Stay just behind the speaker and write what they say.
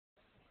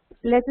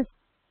let's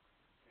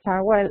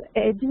start. Well,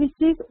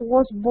 gvSIG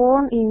was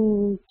born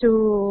in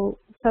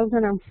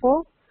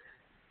 2004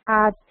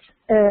 at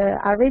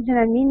a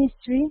regional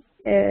ministry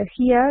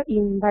here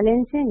in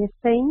Valencia, in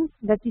Spain,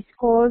 that is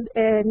called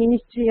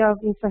Ministry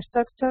of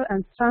Infrastructure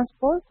and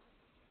Transport.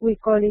 We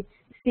call it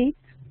SIG.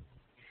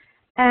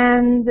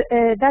 And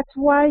that's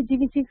why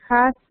gvSIG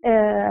has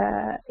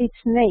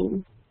its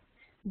name.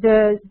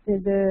 The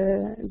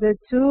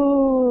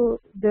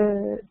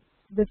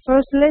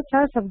first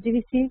letters of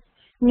gvSIG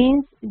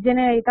means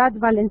Generalitat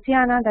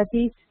Valenciana, that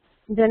is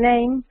the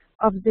name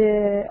of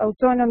the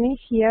autonomy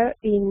here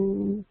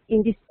in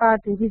this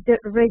part, in this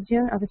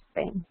region of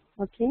Spain.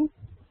 Okay.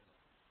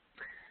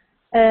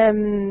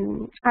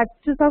 At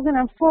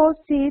 2004,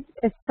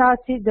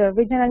 the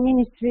regional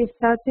ministry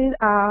started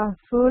a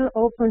full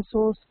open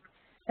source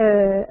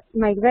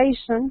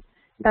migration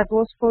that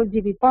was called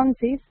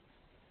gvPontis,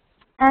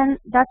 and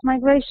that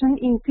migration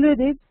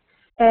included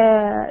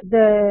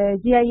the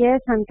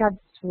GIS and CAD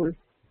tool.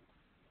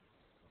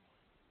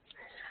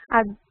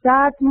 At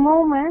that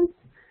moment,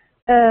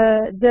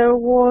 there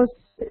was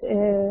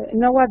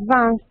no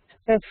advanced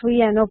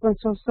free and open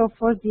source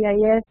software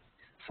GIS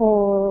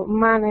for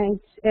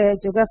managed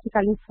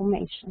geographical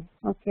information.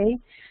 Okay,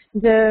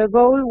 the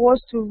goal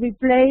was to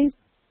replace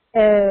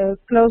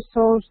closed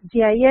source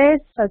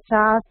GIS such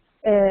as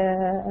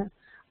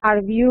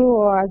RView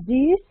or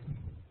ArcGIS,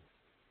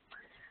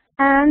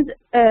 and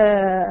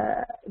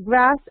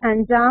GRASS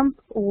and JAMP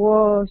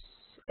was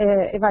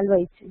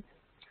evaluated.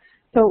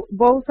 So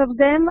both of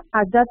them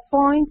at that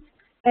point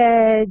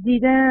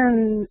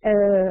didn't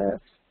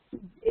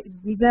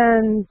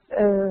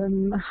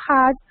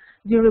had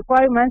the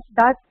requirements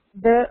that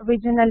the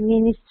regional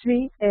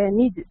ministry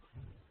needed.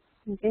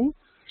 Okay,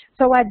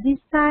 so at this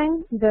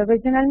time, the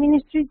regional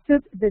ministry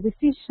took the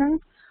decision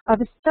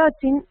of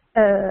starting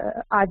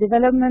a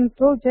development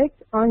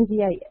project on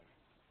GIS.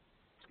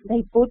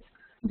 They put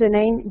the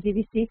name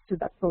gvSIG to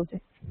that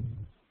project.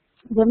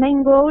 The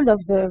main goal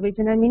of the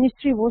regional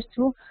ministry was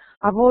to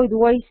avoid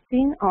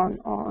wasting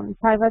on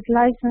private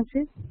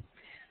licenses.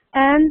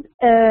 And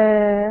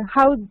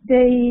how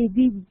they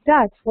did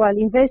that? Well,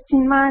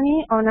 investing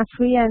money on a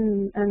free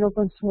and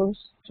open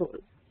source tool.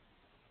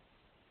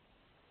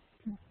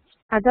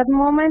 At that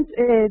moment,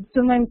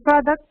 two main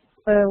products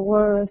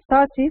were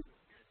started.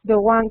 The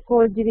one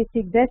called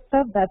gvSIG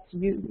Desktop, that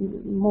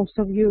most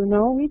of you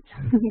know it,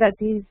 that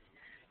is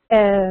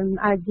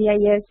a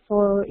GIS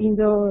for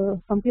indoor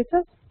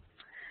computers.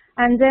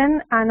 And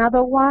then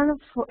another one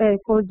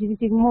called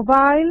gvSIG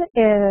Mobile,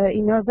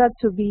 in order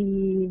to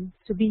be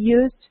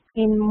used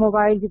in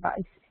mobile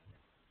devices.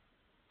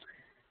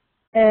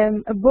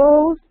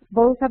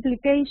 Both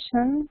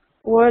applications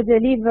were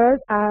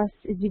delivered as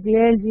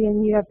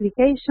GVL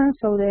applications,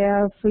 so they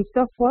are free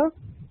software.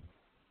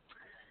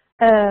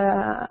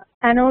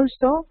 And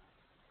also,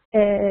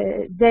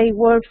 they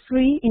were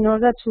free in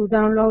order to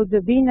download the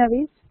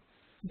binaries,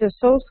 the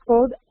source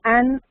code,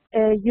 and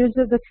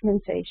user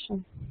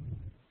documentation.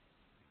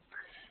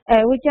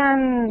 We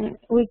can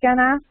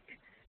ask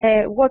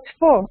what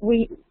for.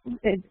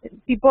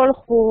 People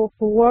who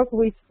work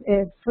with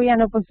free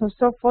and open source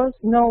software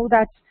know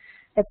that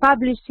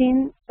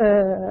publishing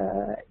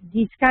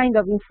this kind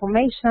of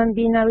information,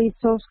 binary,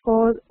 source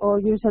code, or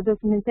user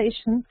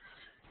documentation,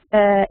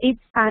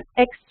 it's an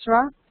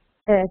extra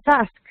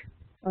task.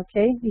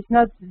 Okay, it's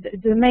not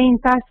the main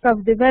task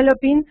of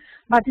developing,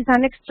 but it's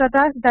an extra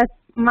task that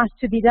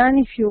must be done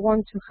if you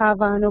want to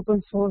have an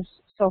open source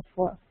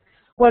software.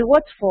 Well,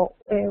 what for?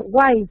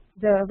 Why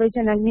the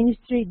regional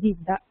ministry did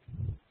that?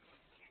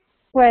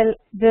 Well,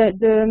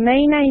 the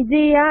main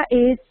idea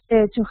is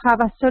to have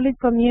a solid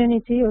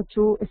community, or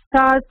to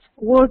start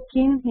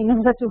working in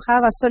order to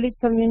have a solid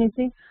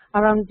community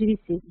around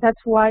gvSIG.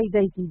 That's why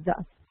they did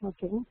that.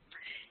 Okay,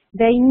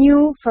 they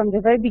knew from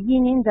the very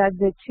beginning that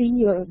the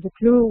key or the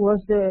clue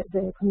was the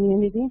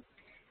community.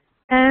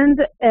 And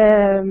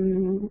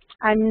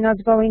I'm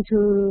not going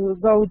to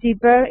go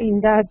deeper in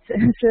that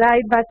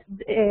slide, but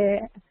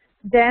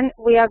then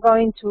we are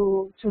going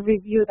to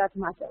review that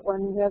matter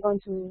when we are going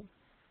to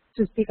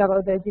speak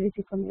about the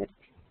gvSIG community.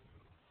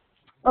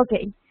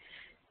 Okay,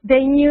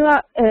 they knew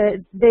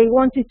they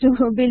wanted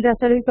to build a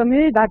solid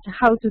community, but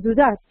how to do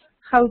that?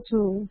 How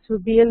to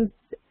build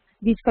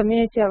this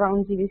community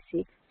around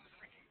gvSIG?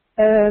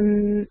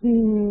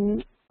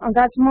 On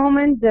that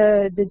moment,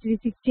 the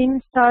gvSIG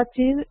team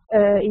started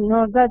in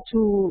order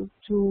to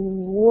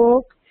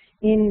work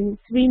in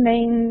three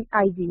main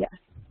ideas,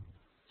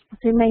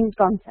 three main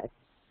concepts.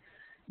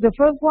 The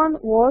first one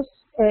was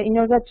in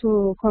order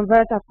to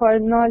convert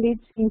acquired knowledge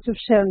into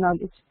shared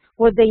knowledge.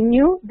 What they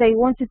knew, they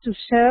wanted to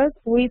share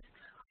with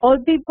all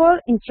people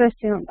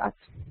interested in that.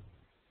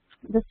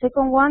 The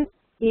second one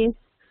is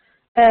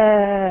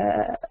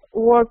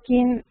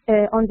working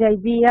on the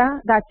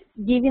idea that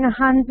giving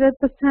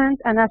 100%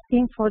 and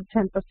asking for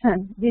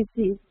 10%. This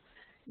is,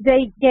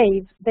 they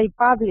gave, they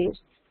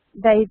published,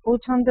 they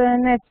put on the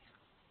net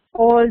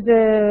all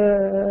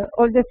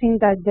the things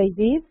that they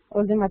did,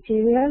 all the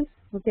materials,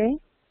 okay?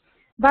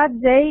 but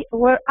they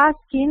were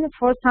asking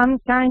for some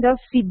kind of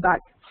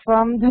feedback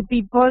from the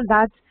people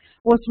that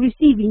was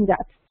receiving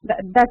that.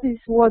 That is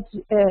what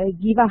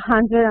give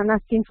 100 and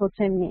asking for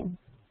 10 means.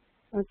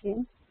 Okay.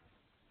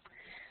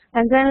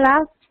 And then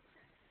last,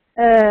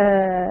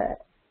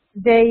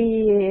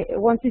 they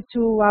wanted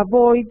to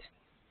avoid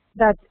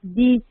that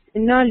this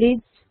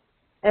knowledge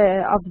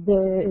of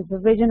the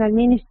regional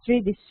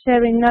ministry, this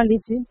sharing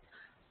knowledge,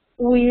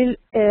 will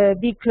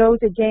be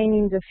closed again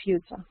in the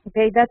future.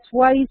 Okay, that's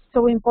why it's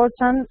so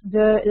important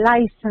the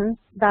license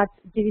that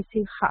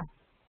gvSIG has.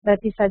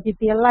 That is a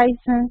GPL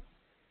license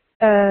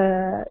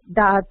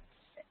that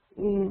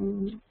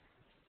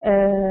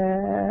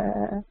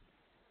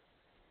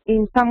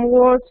in some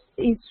words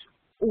is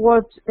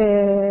what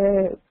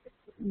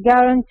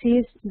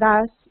guarantees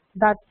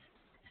that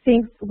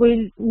things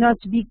will not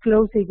be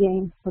closed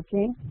again.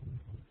 Okay.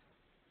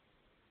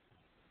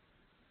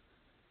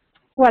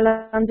 Well,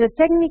 on the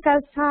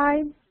technical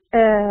side,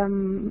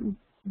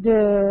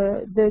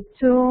 the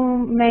two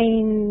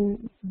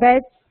main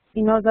bets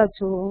in order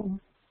to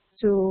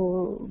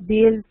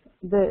build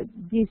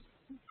this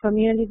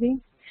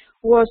community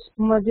was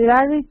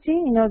modularity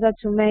in order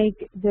to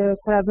make the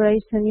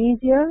collaboration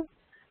easier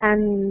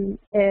and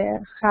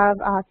have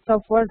a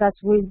software that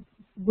would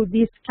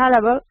be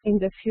scalable in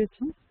the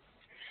future.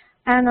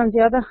 And on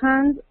the other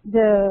hand,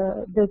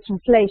 the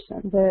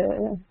translation,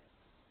 the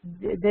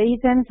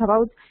items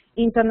about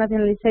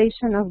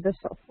internationalization of the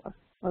software.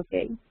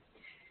 Okay,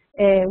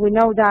 we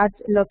know that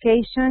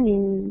location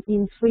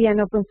in free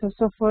and open source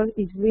software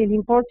is really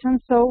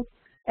important. So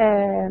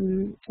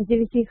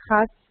gvSIG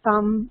has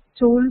some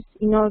tools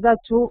in order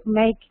to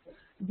make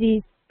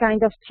this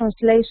kind of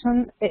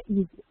translation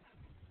easy.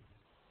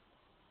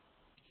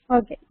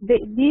 Okay,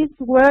 these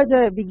were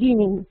the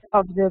beginnings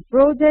of the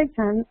project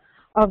and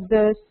of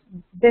the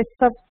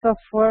desktop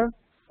software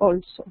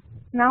also.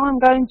 Now I'm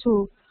going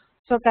to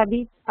talk a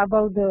bit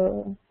about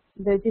the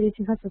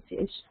gvSIG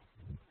Association.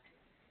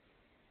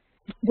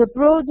 The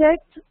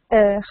project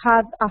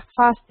had a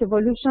fast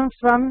evolution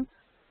from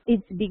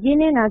its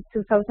beginning at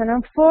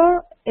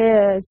 2004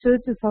 to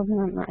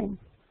 2009.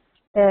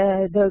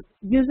 The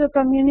user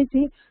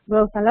community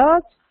grows a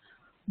lot,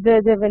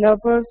 the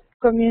developers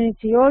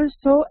community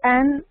also,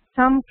 and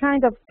some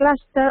kind of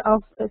cluster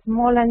of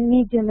small and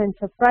medium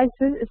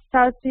enterprises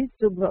started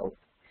to grow.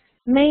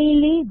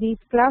 Mainly, this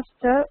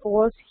cluster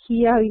was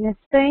here in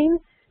Spain,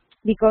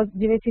 because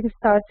gvSIG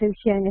started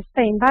here in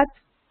Spain, but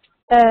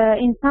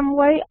in some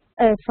way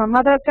from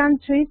other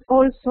countries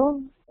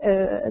also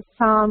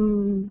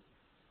some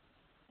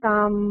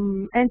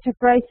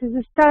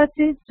enterprises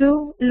started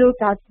to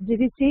look at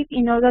gvSIG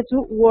in order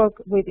to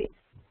work with it.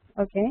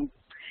 Okay,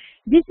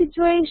 this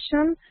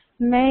situation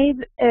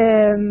made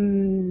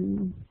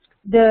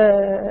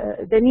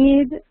the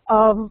need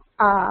of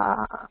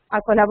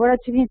a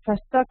collaborative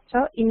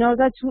infrastructure in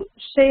order to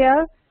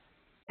share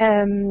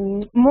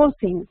more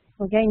things.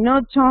 Okay,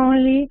 not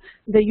only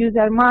the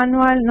user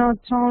manual,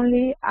 not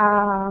only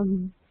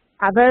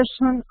a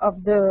version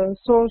of the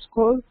source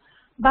code,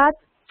 but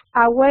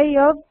a way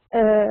of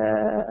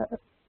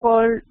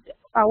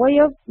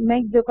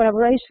make the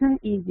collaboration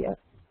easier.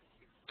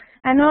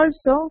 And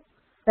also,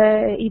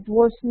 it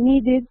was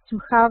needed to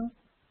have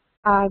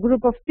a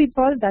group of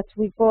people that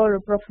we call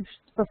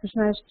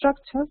professional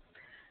structures,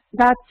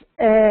 that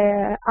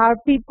are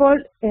people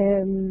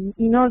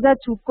in order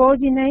to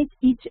coordinate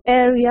each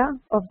area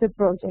of the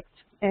project.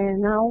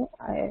 And now,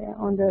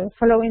 on the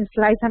following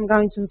slides, I'm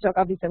going to talk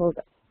a bit about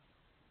that.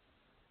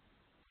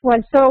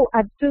 Well, so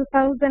at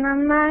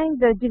 2009,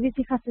 the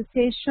gvSIG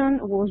Association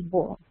was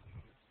born.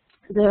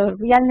 The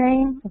real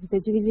name of the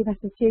gvSIG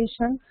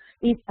Association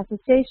is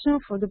Association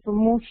for the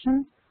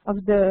Promotion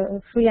of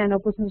the Free and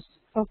Open Source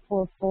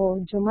Software for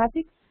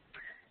Geomatics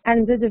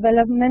and the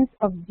Development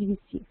of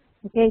gvSIG.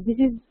 Okay, this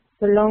is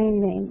the long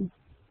name.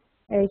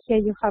 Here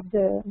you have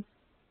the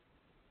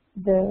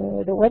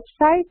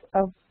website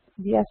of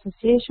the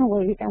association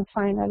where you can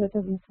find a lot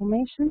of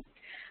information.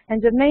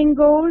 And the main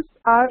goals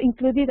are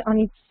included on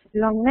its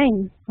long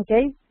name.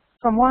 Okay,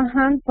 from one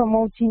hand,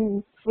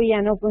 promoting free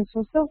and open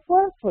source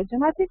software for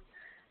geomatics,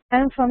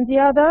 and from the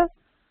other,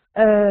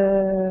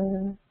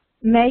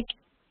 make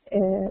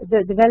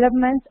the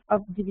development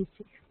of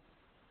gvSIG.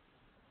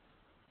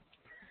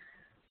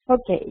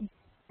 Okay,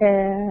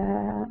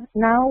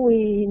 now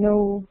we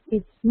know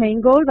its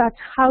main goal, but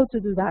how to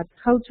do that?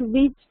 How to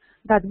reach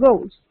that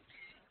goal?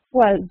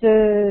 Well,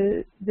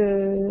 the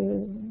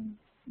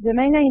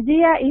main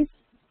idea is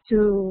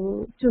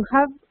to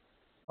have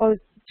or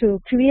to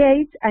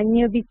create a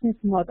new business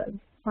model.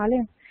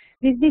 Vale?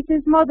 This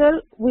business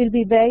model will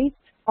be based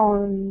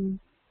on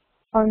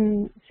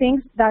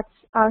things that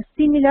are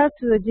similar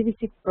to the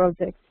gvSIG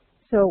project.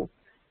 So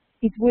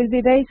it will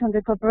be based on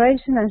the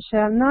cooperation and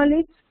shared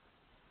knowledge.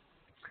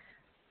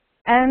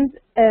 And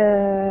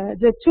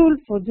the tool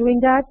for doing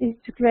that is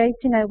to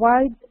creating a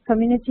wide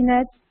community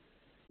net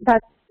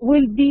that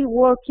will be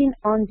working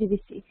on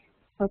gvSIG.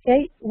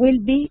 Okay, will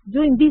be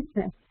doing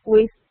business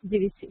with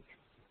gvSIG.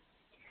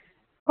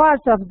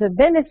 Part of the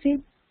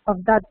benefits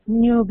of that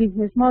new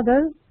business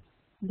model,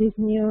 these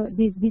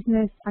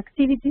business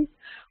activities,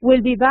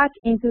 will be back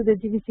into the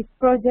gvSIG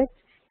project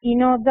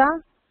in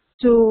order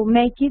to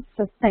make it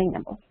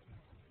sustainable.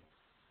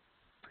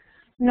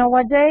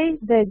 Nowadays,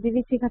 the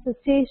gvSIG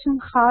Association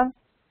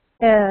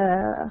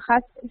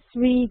has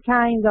three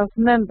kinds of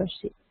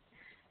membership.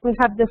 We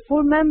have the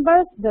full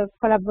members, the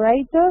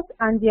collaborators,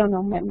 and the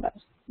unknown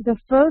members. The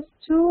first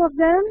two of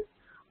them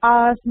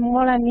are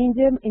small and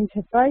medium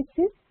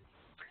enterprises,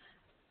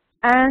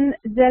 and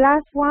the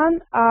last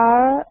one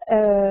are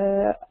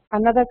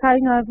another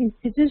kind of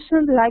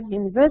institutions like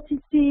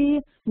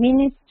university,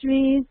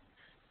 ministries,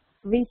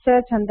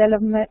 research and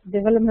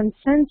development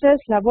centers,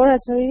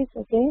 laboratories.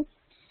 Okay,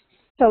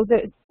 so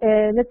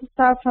let's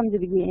start from the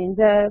beginning.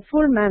 The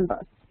full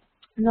members.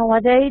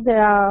 Nowadays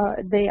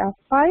they are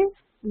 5.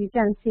 You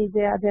can see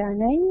their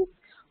names.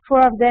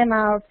 4 of them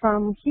are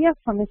from here,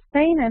 from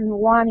Spain, and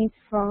 1 is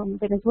from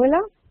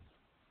Venezuela.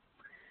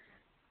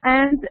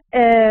 And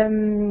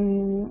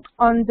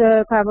on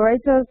the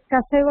collaborators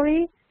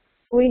category,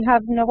 we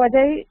have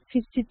nowadays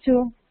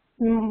 52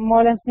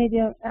 small and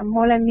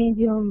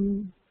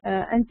medium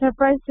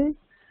enterprises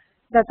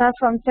that are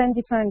from 10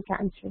 different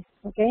countries.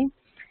 Okay,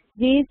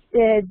 the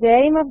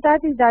aim of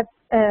that is that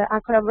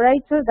a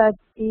collaborator that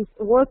is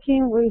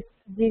working with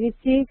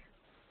gvSIG,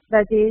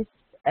 that is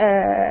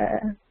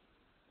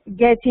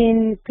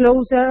getting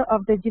closer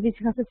of the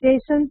gvSIG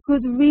Association,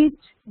 could reach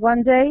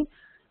one day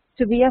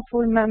to be a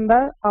full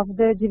member of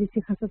the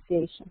gvSIG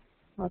Association.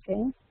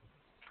 Okay,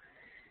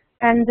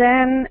 and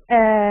then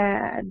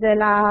the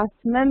last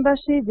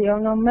membership, the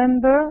unknown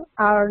member,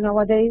 are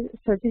nowadays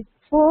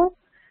 34,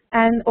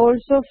 and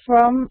also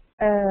from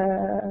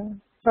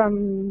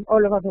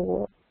all over the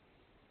world.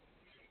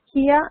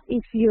 Here,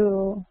 if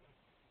you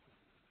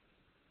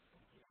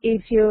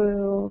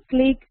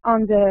click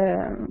on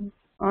the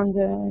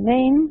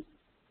name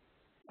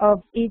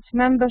of each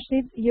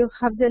membership, you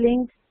have the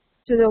link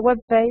to the web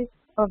page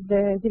of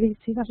the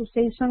gvSIG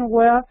Association,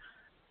 where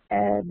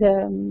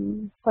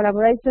the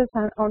collaborators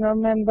and honor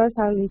members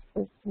are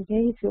listed.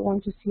 Okay, if you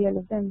want to see all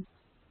of them.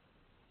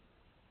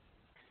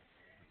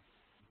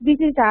 This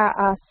is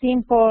a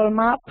simple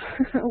map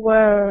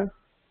where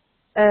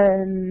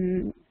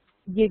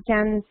you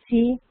can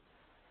see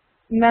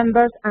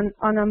members and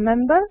honor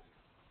members.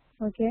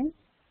 Okay,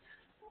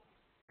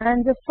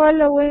 and the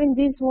following,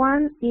 this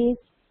one is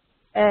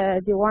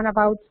the one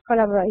about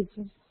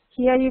collaborators.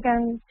 Here you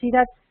can see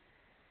that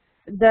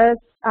there's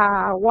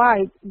a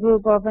wide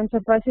group of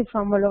enterprises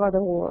from all over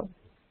the world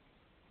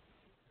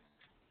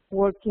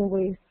working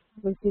with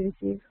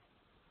gvSIG.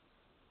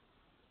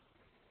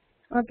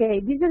 Okay,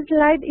 this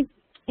slide is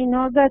in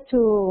order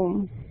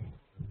to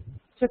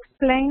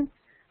explain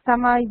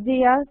some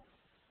ideas.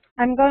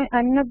 I'm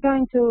not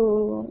going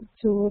to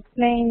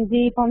explain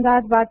deep on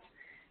that, but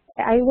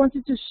I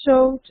wanted to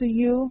show to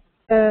you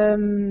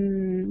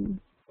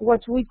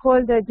what we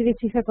call the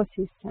gvSIG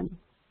ecosystem.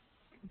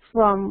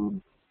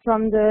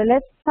 From the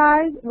left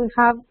side, we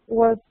have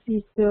what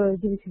is the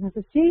gvSIG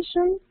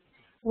Association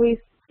with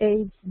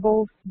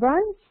both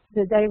branches,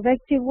 the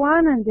directive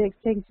one and the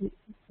executive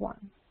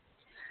one.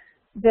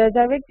 The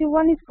directive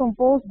one is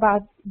composed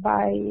by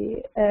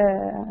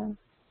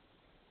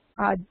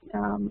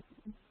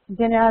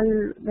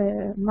general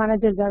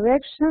manager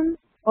direction,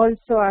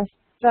 also a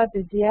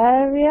strategy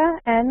area,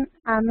 and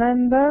a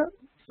member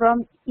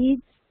from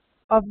each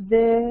of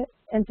the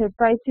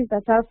enterprises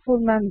that are full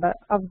members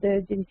of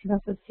the gvSIG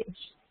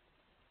Association.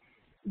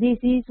 This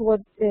is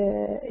what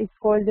is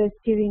called the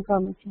steering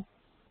committee.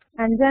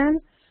 And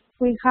then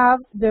we have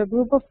the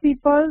group of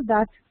people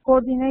that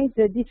coordinate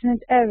the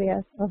different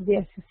areas of the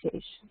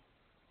association.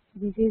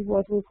 This is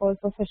what we call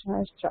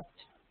professional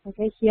structure.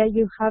 Okay, here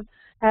you have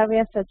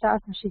areas such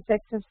as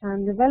architecture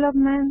and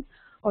development,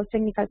 or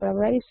technical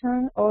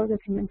collaboration, or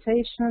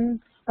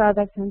documentation,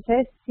 product and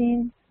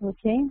testing.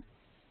 Okay,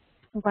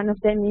 one of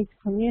them is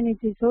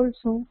communities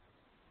also.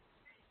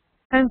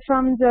 And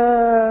from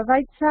the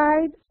right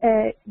side,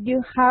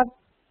 you have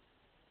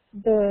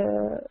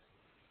the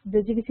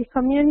gvSIG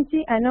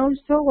community, and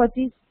also what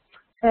is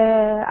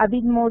a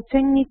bit more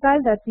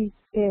technical, that is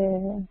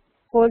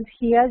called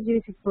here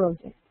gvSIG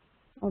project.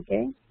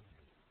 Okay.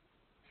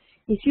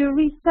 If you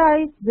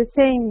resize the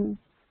same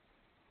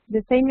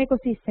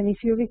ecosystem,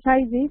 if you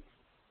resize it,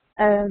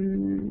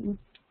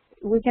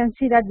 we can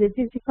see that the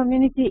gvSIG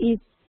community is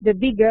the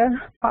bigger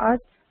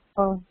part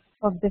of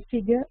the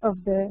figure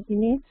of the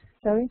image.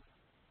 Sorry.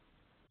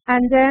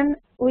 And then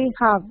we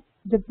have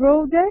the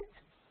project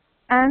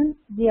and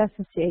the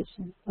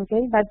association.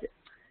 Okay, but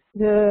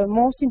the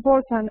most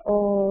important,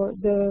 or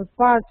the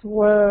part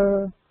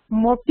where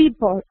more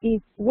people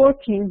is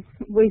working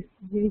with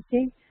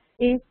gvSIG,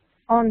 is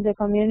on the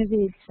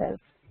community itself.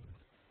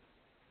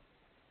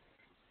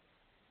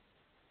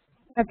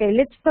 Okay,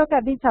 let's talk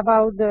a bit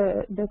about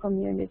the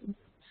community.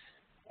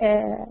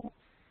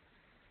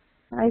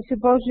 I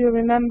suppose you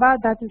remember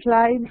that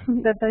slide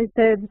that I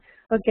said,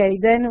 okay,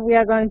 then we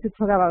are going to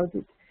talk about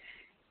it.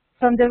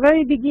 From the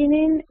very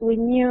beginning, we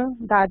knew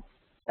that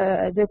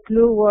the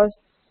clue was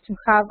to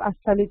have a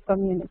solid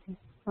community.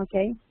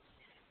 Okay.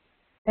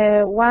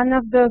 One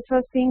of the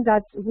first things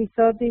that we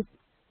thought is,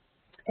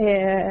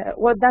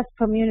 what does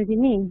community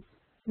mean?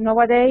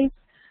 Nowadays,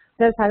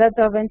 there's a lot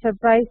of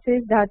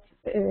enterprises that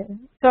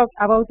talk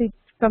about its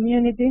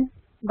community,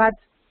 but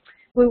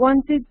we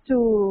wanted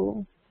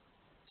to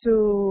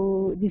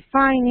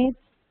define it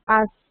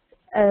as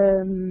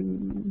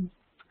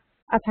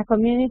a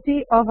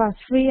community of a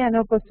free and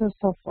open source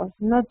software,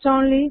 not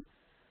only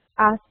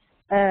as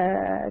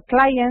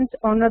clients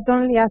or not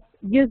only as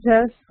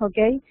users.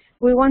 Okay,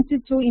 we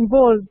wanted to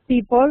involve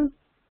people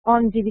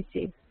on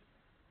gvSIG.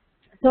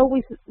 So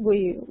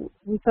we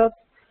thought,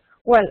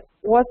 well,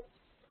 what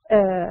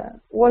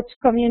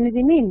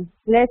community means?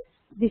 Let's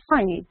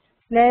define it.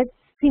 Let's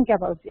think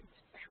about it.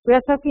 We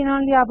are talking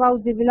only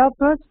about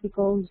developers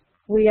because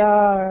we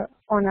are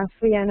on a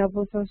free and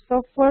open source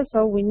software,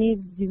 so we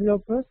need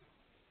developers.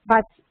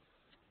 But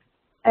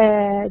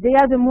they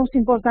are the most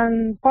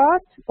important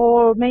part,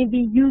 or maybe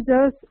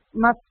users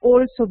must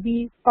also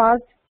be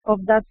part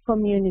of that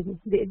community.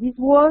 These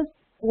were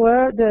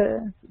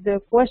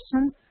the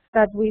questions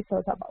that we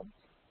thought about.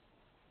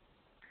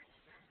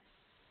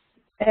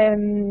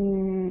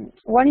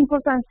 One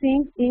important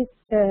thing is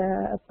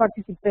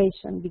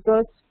participation,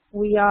 because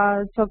we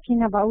are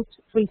talking about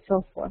free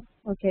software.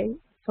 Okay,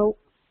 so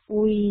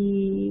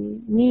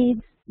we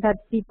need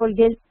that people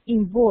get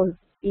involved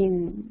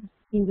in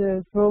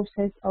the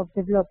process of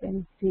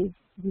developing this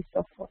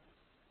software.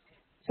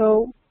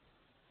 So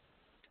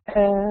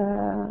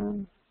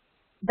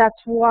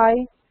that's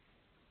why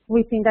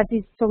we think that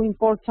it's so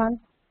important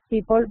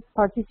people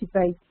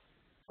participate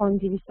on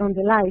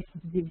the life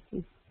of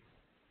gvSIG.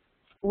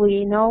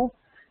 We know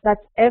that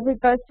every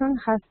person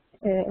has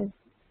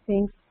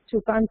things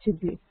to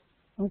contribute.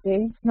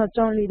 Okay, not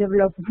only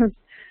developers.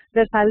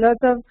 There's a lot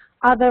of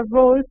other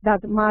roles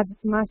that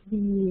must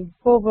be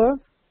covered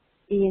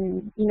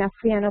in a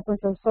free and open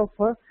source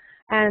software,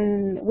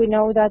 and we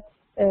know that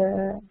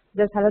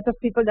there's a lot of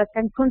people that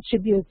can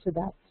contribute to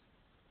that.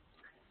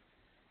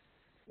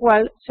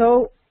 Well,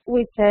 so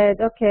we said,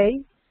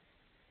 okay,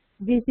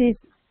 this is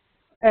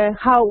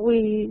how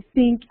we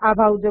think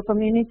about the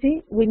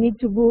community. We need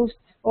to boost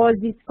all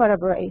this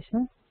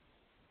collaboration.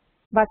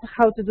 But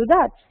how to do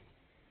that?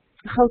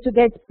 How to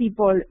get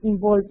people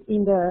involved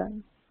in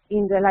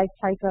the life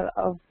cycle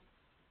of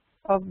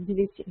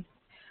gvSIG?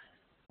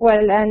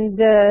 Well, and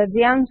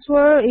the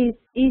answer is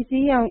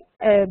easy,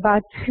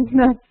 but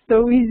not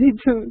so easy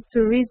to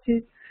reach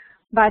it.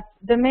 But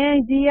the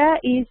main idea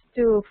is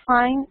to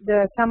find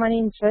the common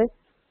interest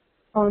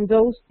on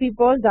those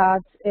people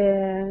that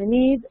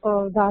need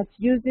or that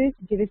uses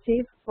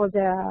gvSIG for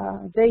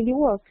their daily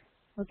work.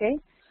 Okay,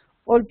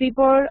 all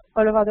people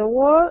all over the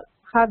world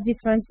have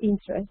different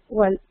interests.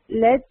 Well,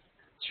 let's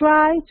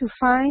try to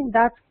find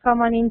that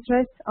common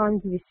interest on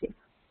gvSIG.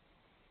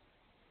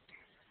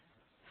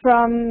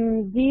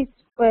 From this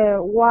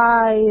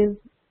wide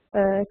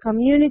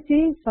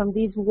community, from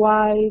this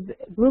wide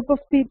group of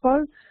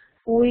people,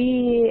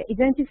 we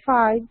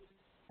identified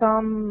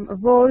some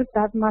roles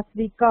that must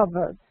be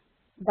covered,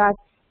 that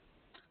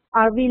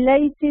are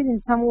related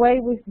in some way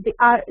with the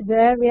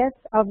areas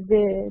of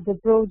the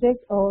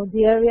project or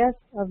the areas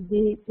of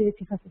the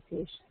gvSIG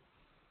association.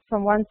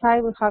 From one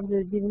side, we have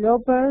the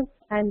developers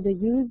and the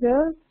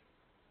users.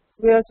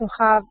 We also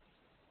have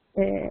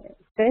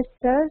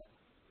testers.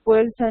 We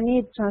also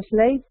need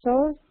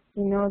translators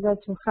in order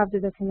to have the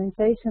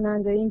documentation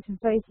and the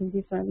interface in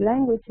different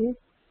languages.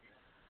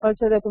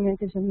 Also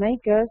documentation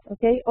makers.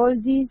 Okay, all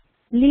these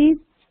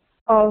lists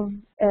of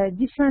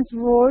different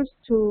roles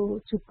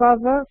to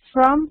cover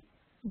from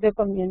the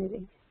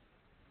community.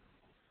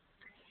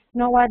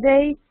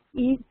 Nowadays,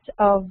 each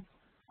of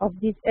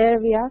these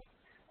areas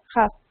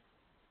have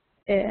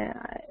a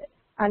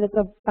lot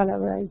of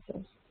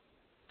collaborators.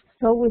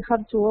 So we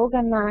have to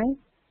organize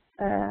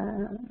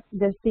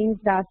the things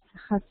that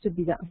has to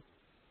be done.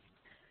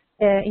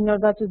 In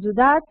order to do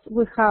that,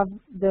 we have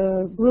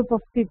the group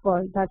of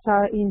people that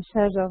are in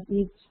charge of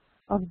each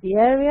of the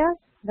areas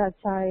that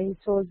I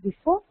told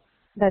before.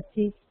 That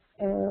is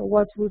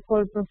what we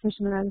call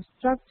professional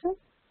structure.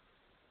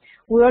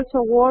 We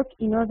also work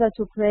in order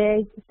to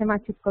create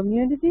thematic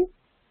communities,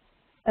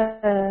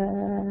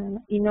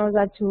 in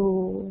order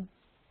to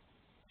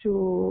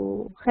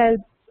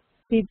help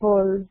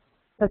people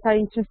that are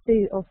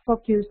interested or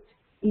focused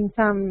in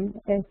some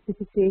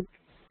specific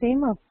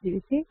theme of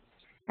gvSIG.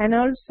 And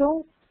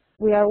also,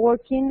 we are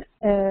working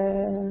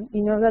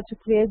in order to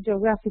create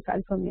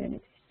geographical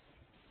communities.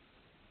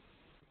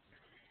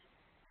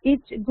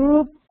 Each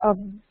group of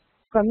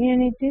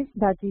communities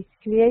that is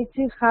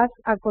created has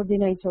a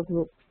coordinator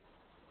group.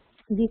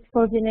 This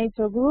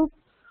coordinator group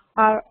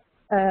are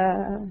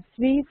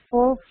 3,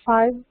 4,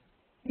 5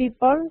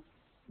 people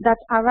that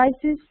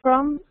arises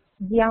from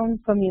the own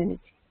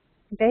community.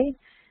 Okay,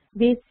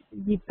 this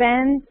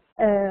depends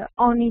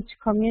on each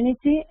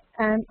community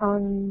and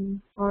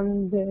on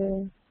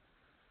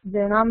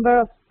the number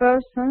of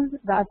persons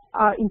that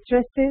are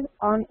interested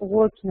on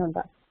working on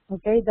that.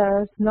 Okay,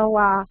 there's no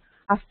a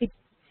fixed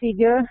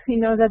figure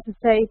in order to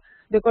say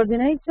the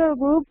coordinator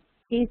group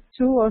is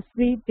 2 or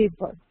 3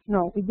 people.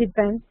 No, it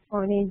depends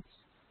on each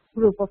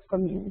group of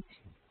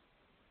community.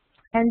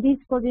 And this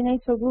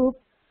coordinator group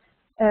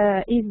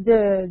is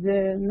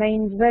the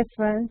main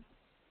reference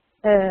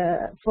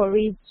for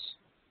each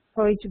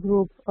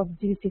group of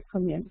GvSIG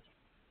community.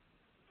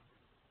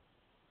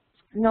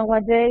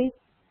 Nowadays,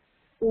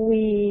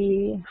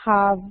 we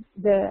have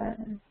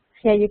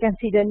here you can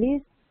see the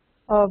list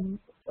of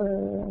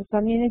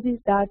communities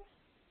that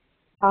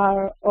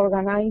are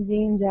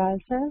organizing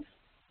themselves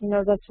in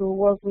order to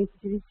work with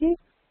GvSIG.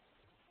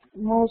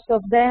 Most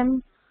of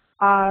them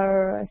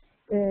are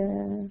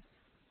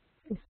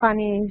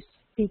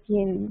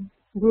Spanish-speaking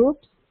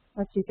groups,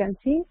 as you can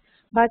see,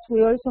 but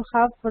we also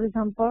have, for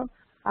example,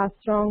 a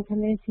strong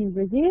community in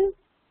Brazil,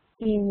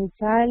 in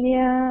Italy,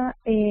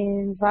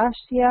 in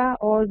Russia,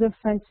 or the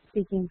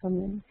French-speaking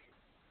community.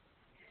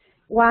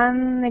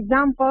 One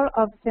example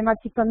of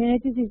thematic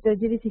communities is the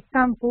GvSIG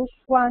Campus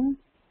one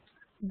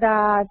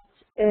that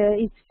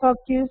is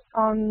focused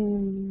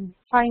on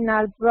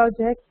final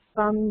projects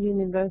from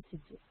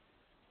universities.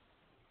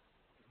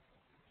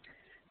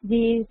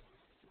 This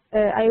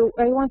I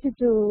wanted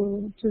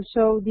to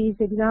show this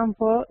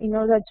example in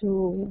order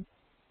to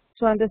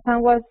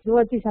understand what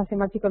is a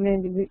thematic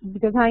community,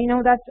 because I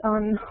know that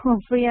on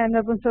free and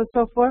open source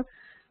software,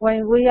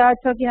 when we are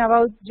talking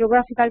about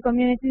geographical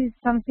communities,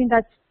 something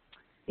that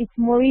it's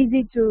more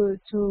easy to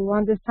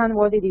understand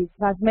what it is.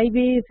 But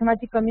maybe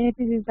thematic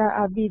communities is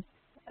a bit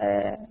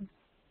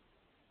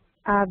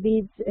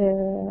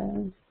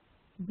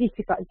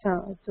difficult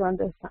to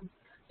understand.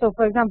 So,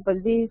 for example,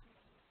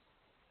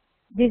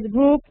 this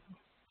group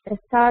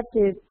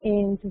started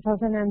in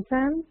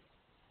 2010.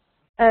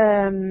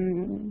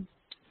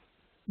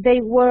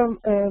 They were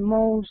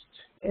most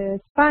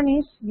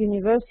Spanish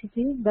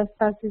universities that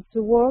started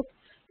to work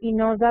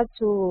in order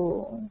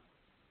to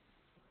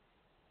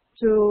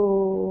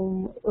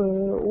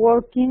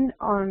working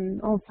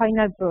on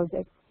final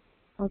projects.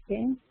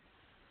 Okay.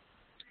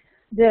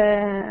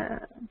 The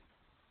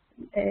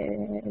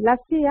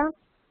last year,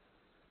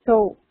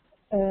 so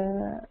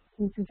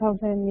in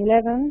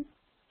 2011,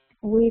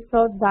 we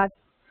thought that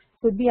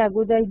could be a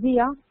good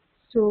idea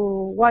to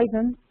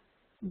widen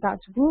that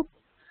group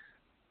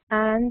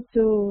and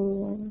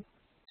to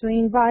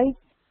invite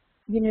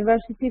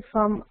universities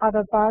from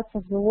other parts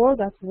of the world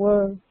that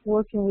were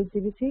working with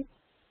GvSIG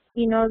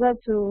in order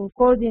to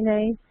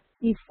coordinate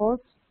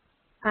efforts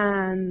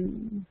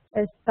and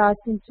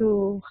starting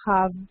to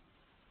have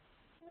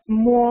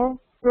more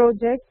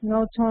projects,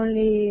 not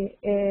only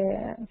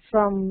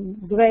from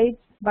grades,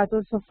 but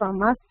also from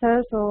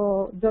masters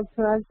or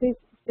doctoral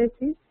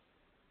theses.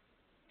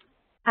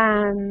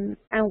 And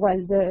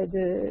well,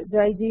 the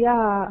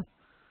idea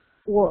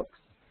works.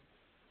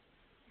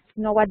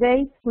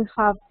 Nowadays, we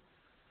have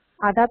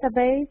a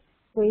database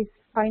with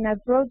final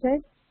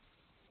projects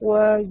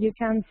where you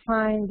can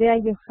find, there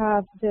you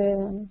have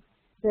the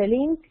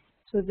link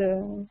to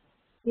the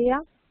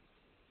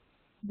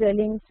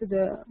link to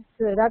the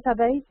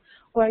database,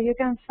 where you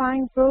can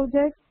find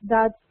projects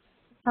that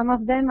some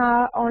of them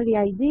are only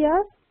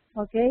ideas,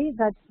 okay,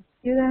 that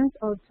students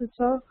or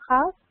tutors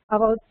have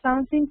about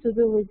something to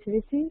do with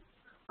GvSIG.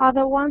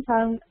 Other ones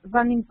are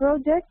running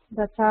projects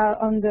that are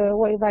on the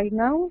way right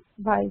now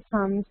by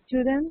some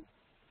students.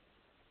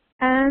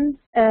 And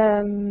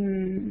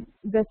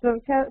the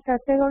third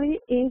category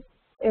is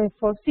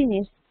for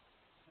finished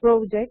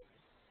projects.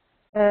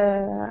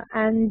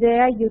 And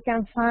there you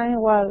can find,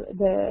 well,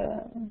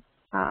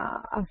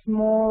 a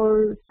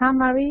small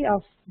summary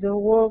of the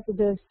work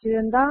the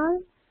student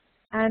does,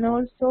 and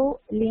also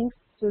links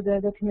to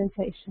the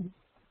documentation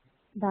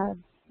that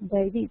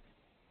they did.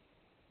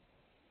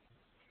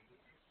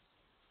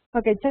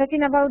 Okay,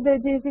 talking about the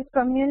GvSIG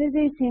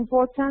community, it's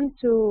important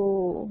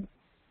to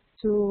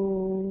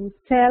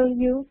tell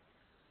you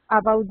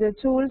about the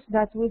tools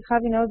that we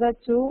have in order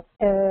to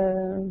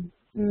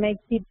make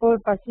people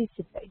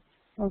participate.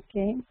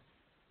 Okay,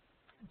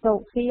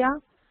 so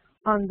here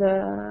on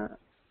the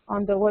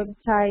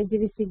website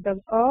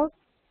gvSIG.org,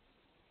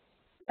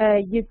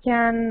 you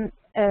can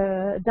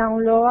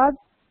download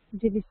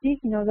GvSIG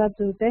in order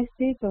to test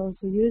it or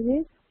to use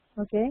it.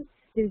 Okay,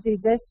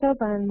 GvSIG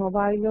desktop and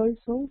mobile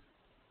also.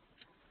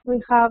 We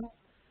have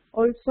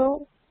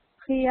also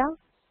here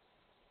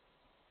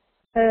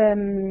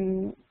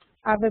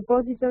a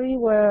repository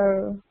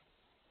where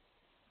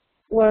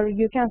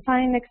you can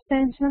find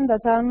extensions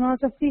that are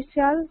not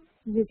official.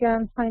 You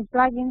can find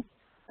plugins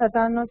that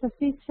are not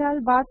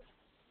official, but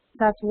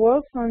that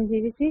works on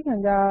GvSIG,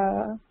 and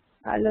a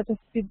lot of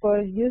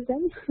people use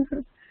them.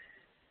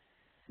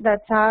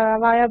 That are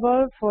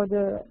available for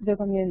the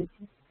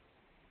community.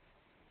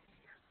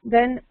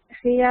 Then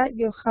here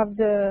you have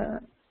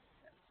the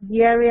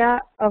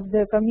area of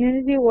the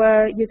community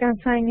where you can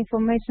find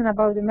information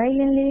about the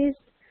mailing list,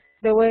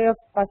 the way of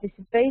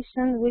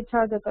participation, which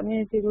are the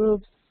community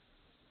groups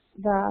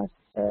that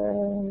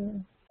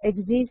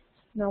exist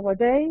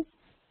nowadays,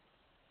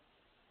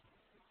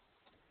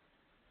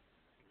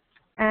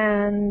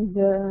 and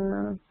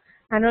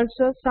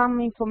also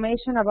some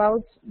information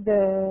about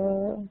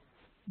the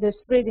the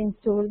spreading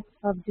tool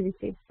of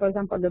gvSIG. For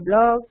example, the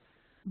blog,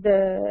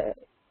 the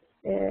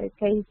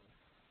case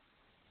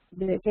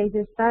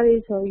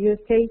studies or use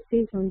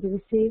cases on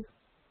gvSIG.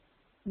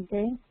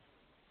 Okay.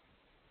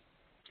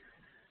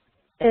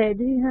 This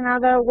is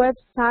another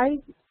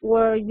website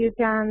where you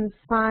can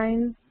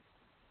find,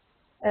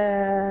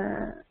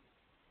 for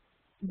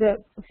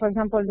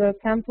example, the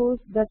campus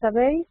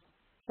database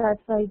that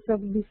I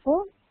talked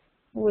before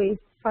with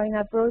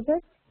final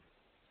projects.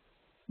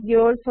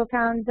 You also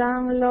can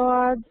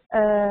download,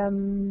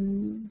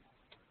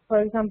 for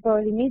example,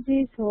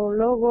 images or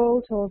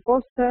logos or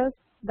posters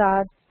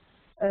that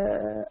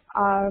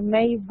are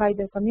made by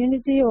the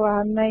community or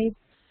are made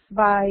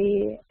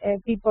by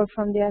people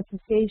from the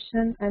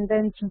association and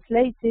then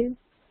translated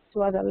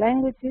to other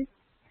languages.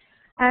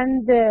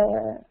 And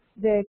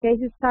the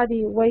case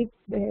study web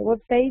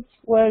page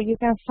where you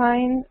can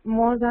find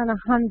more than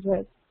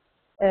 100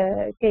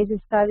 case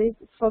studies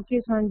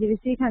focused on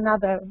gvSIG and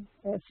other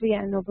free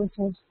and open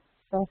source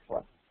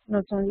software,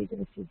 not only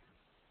gvSIG.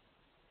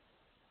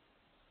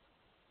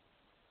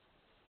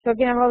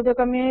 Talking about the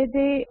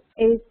community,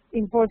 it's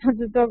important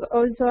to talk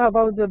also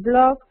about the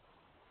blog.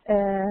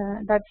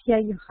 That here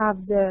you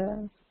have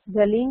the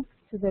link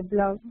to the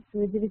blog, to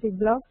the gvSIG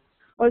blog.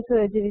 Also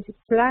the gvSIG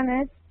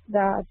Planet,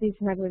 that is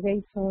an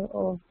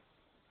aggregator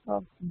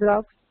of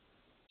blogs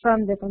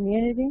from the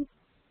community.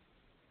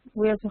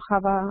 We also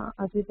have a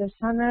Twitter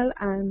channel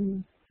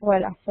and,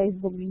 well, a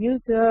Facebook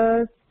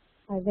user,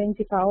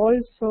 Identica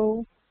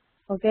also.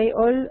 Okay,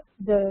 all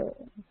the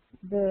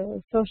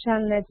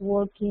social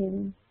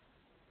networking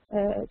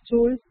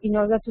tools in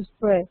order to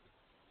spread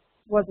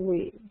what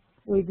we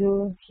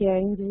do here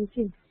in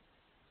gvSIG.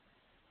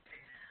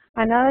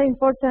 Another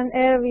important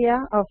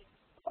area of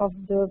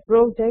the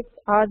project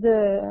are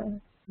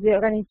the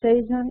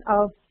organization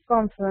of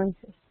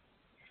conferences.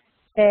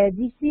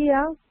 This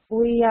year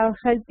we are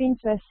helping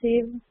to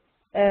achieve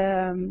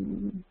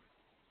 7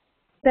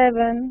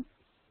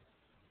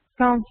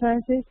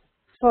 conferences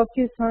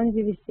focused on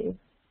gvSIG.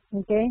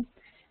 Okay,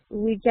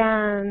 we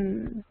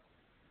can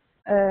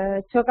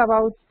talk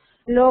about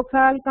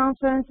local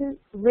conferences,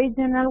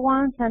 regional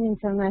ones, and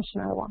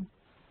international ones.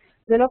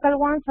 The local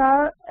ones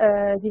are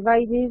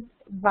divided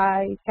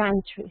by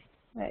countries.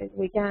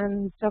 We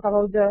can talk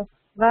about the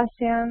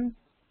Russian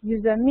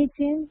user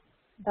meeting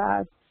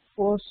that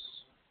was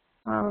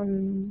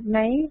on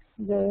May,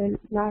 the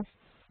last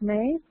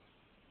May.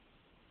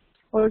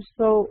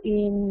 Also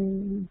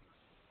in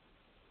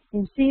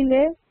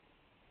Chile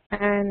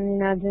and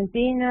in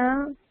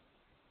Argentina,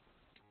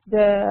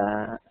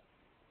 the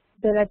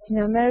Latin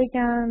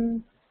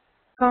American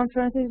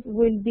conferences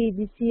will be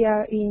this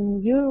year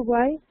in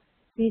Uruguay.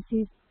 This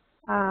is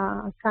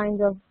a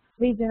kind of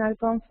regional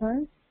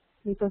conference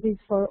because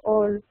it's for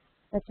all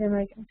Latin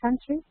American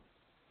countries.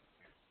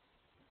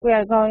 We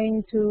are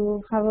going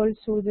to have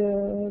also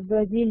the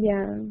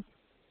Brazilian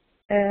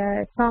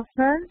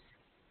conference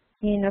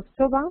in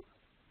October.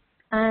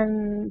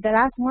 And the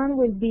last one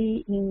will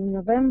be in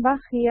November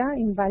here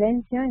in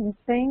Valencia, in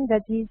Spain.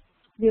 That is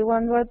the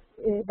one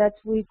that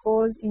we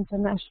call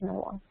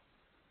international one.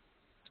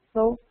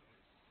 So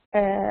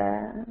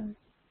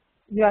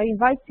you are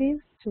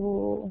invited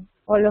to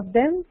all of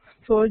them,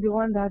 to all the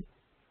ones that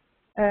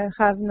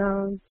have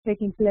not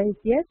taken place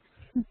yet,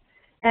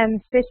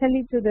 and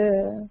especially to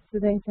the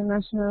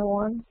international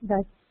one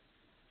that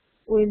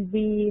will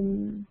be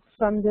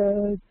from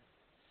the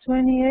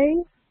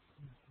 28th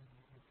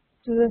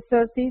to the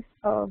 30th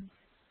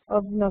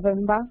of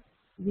November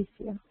this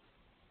year.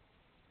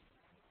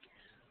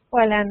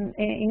 Well, and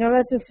in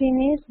order to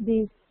finish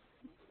this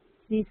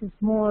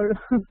small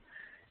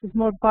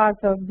small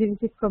part of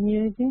gvSIG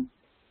community,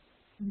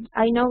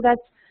 I know that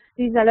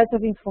this is a lot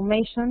of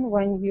information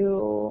when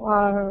you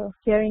are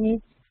hearing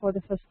it for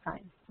the first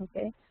time.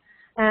 Okay,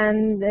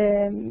 and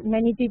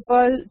many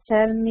people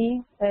tell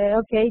me,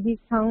 okay, this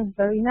sounds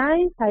very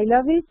nice, I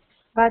love it,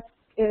 but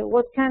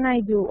what can I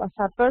do as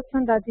a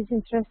person that is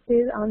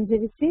interested on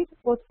gvSIG?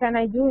 What can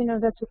I do in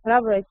order to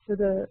collaborate to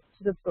the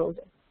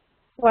project?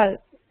 Well,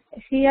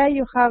 here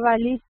you have a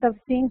list of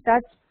things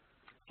that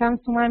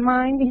comes to my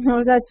mind in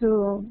order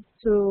to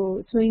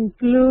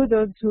include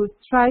or to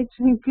try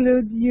to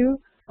include you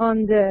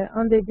on the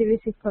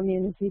gvSIG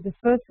community. The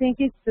first thing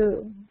is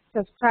to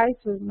subscribe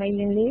to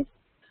mailing lists.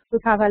 We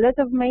have a lot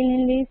of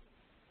mailing lists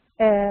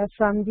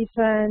from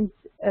different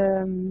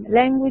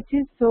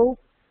languages, so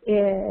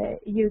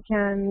you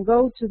can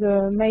go to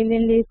the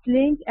mailing list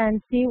link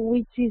and see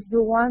which is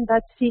the one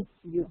that fits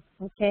you.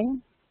 Okay.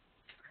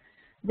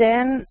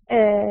 Then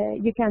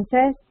you can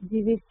test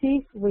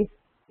gvSIG with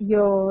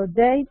your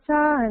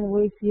data and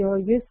with your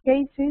use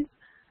cases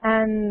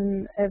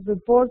and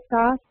report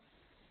us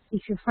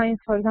if you find,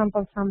 for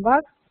example, some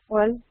bugs.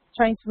 Well,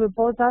 trying to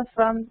report us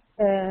from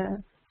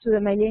to the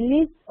mailing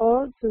list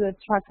or to the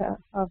tracker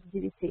of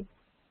gvSIG.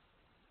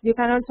 You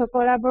can also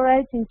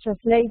collaborate in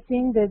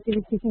translating the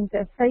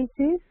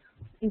gvSIG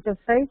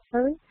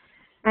interface,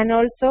 and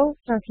also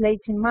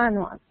translating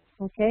manuals,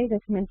 okay,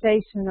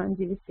 documentation on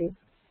gvSIG.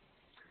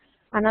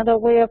 Another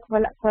way of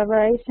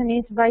collaboration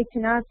is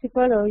writing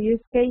articles or use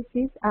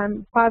cases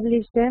and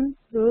publish them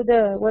through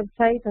the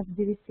website of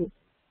gvSIG.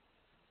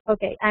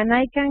 Okay, and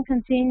I can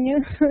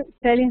continue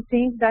telling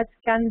things that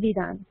can be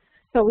done.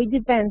 So it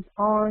depends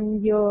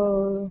on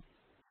your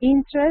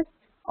interest,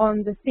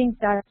 on the things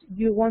that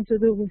you want to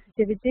do with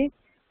gvSIG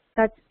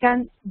that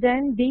can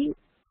then be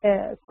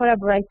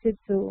collaborated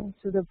to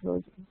the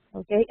project.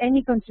 Okay,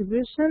 any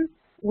contribution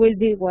will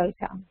be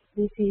welcome.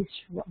 This is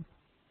sure.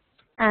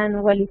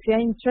 And well, if you're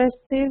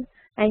interested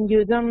and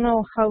you don't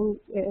know how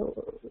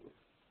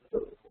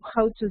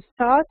to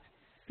start,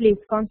 please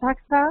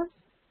contact us,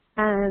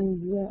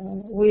 and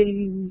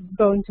we're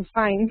going to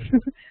find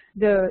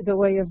the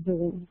way of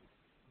doing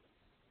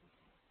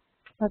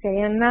it.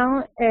 Okay, and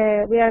now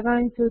we are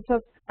going to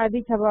talk a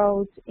bit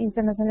about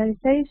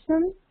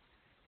internationalization,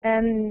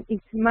 and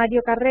it's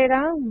Mario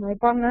Carrera, my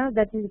partner,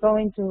 that is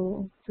going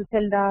to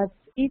tell that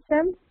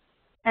item,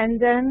 and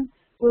then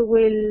we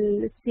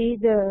will see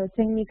the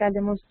technical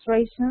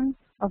demonstration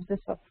of the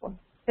software.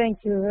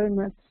 Thank you very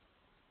much.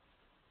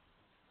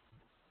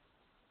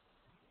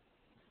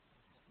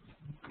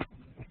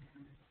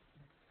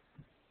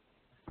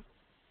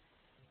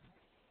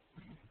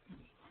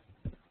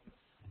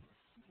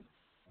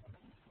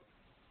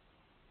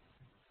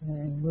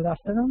 Good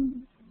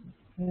afternoon.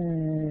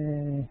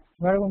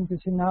 We are going to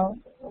see now.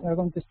 We are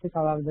going to speak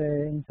about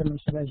the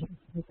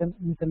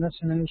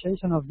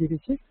internationalization of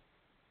gvSIG.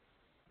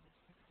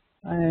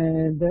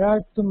 There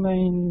are two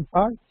main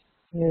parts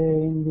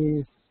in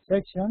this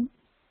section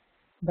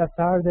that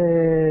are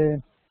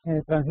the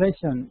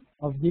translation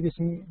of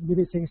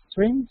gvSIG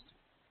streams,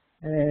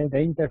 the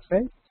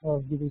interface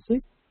of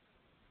gvSIG.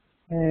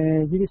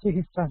 gvSIG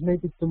is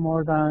translated to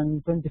more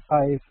than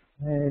 25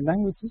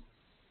 languages.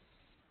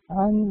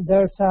 And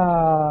there's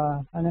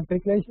an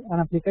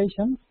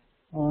application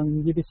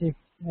on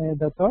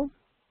gvSIG.org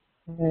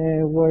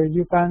where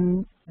you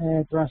can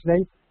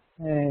translate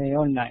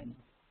online.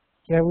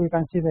 Here we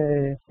can see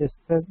the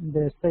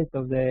state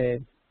of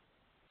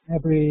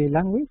every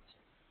language.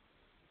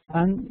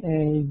 And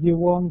if you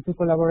want to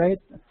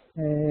collaborate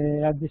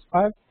at this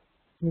part,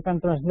 you can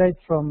translate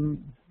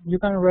you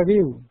can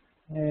review,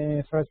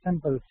 for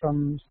example,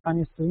 from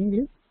Spanish to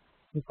English,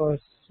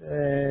 because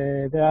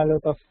there are a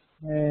lot of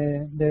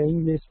the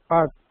English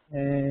part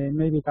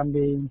maybe can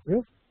be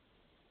improved,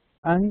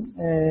 and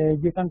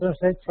you can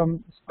translate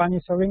from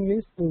Spanish or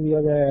English to the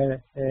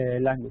other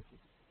languages.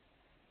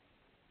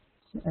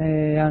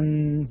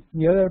 And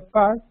the other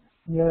part,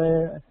 the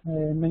other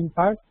main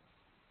part,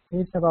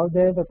 is about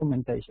the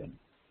documentation.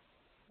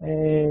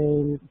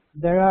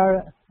 There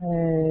are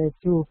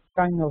two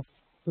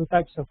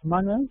types of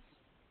manuals: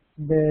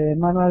 the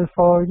manual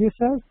for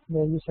users,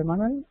 the user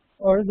manual,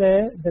 or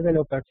the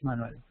developer's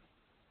manual.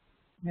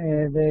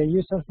 The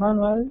user's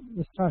manual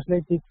is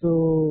translated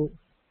to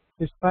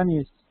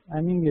Spanish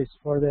and English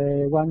for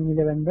the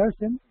 1.11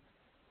 version,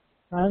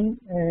 and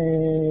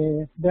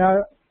there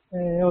are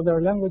other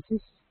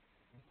languages,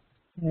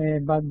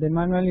 but the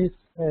manual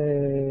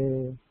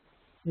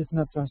is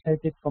not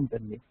translated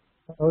completely.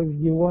 So if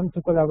you want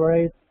to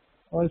collaborate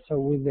also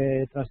with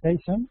the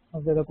translation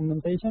of the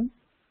documentation,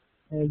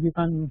 you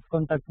can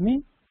contact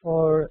me,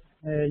 or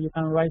you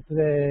can write to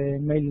the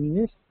mailing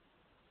list,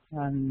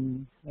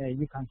 and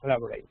you can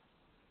collaborate.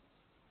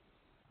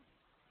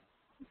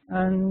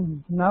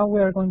 And now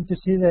we are going to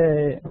see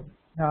a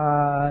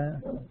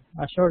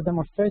short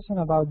demonstration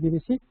about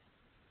gvSIG.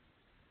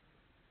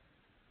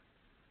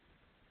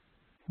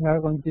 We are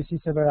going to see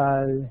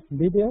several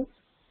videos.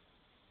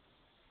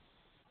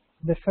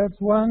 The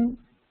first one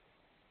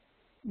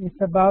is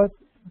about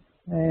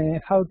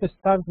how to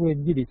start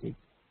with gvSIG.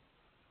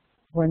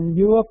 When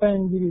you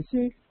open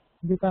gvSIG,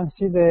 you can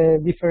see the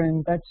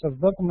different types of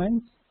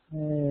documents.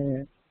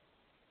 The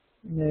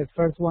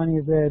first one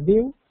is the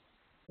view,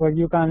 where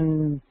you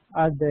can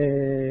add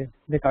the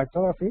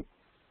cartography.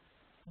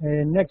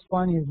 Next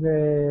one is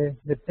the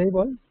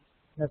table,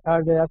 that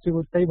are the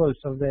attribute tables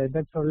of the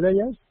vector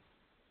layers,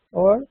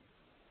 or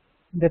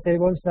the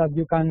tables that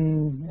you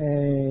can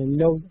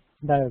load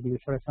directly,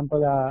 for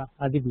example, a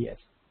DBF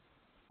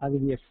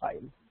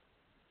file.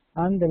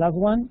 And the last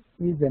one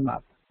is the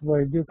map,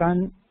 where you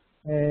can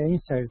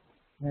insert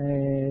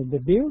the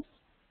views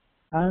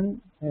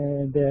and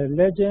the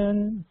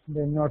legend,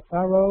 the north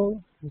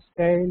arrow, the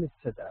scale,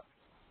 etc.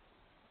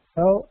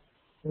 So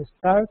to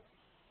start,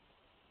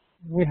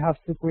 we have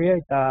to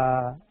create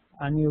a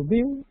new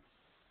view,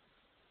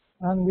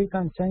 and we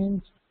can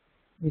change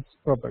its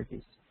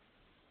properties.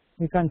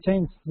 We can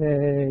change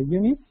the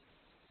units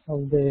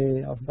of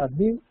that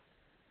view,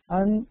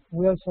 and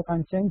we also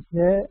can change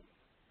the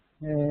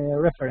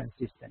reference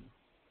system.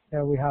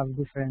 Here we have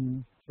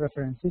different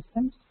reference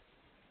systems,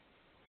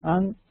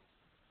 and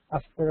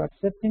after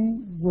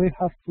accepting, we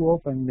have to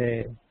open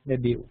the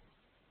view.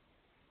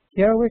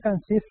 Here we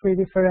can see three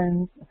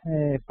different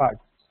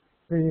parts,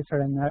 three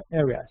different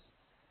areas.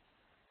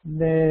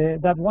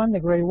 That one, the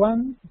gray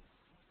one,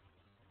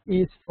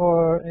 is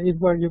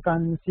where you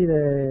can see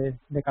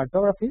the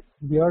cartography,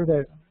 the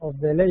order of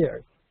the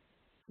layers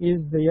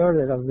is the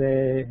order of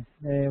the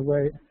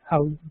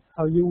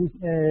how you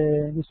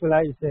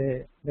visualize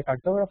the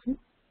cartography.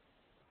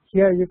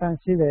 Here you can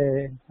see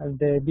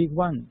the big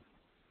one.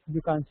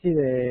 You can see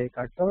the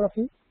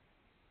cartography,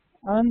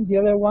 and the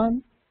other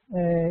one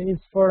is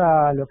for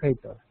a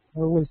locator.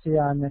 We will see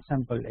an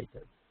example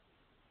later.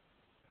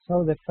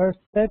 So the first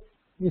step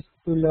is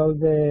to load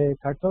the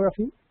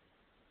cartography.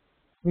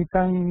 We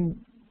can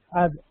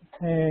add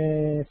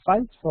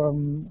files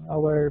from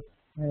our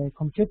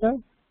computer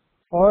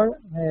or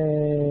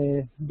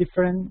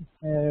different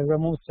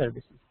remote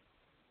services.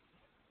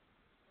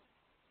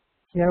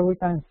 Here we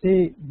can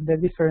see the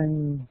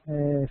different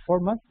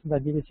formats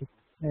that gvSIG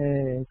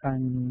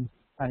can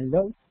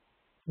load.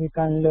 We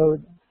can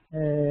load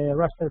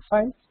raster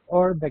files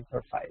or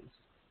vector files.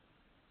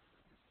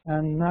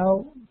 And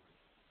now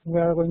we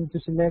are going to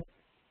select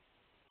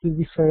two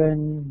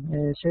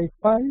different shape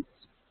files.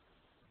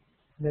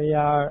 They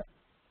are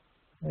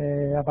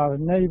about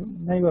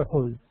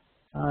neighborhood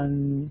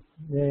and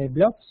the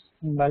blocks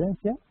in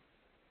Valencia.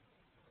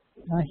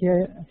 And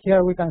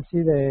here we can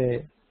see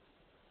the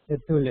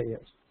two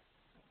layers.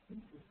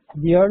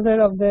 The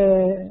order of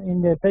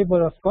in the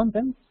table of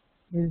contents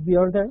is the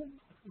order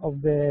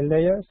of the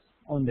layers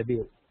on the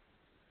view.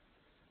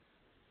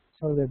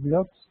 So the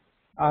blocks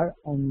are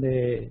on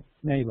the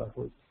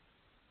neighborhood.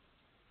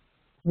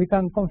 We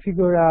can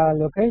configure a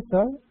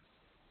locator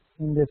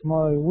in the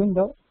small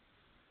window,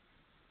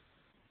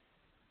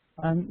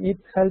 and it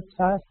helps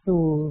us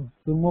to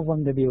move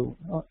on the view.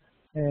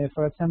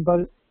 For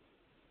example,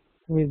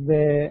 with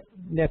the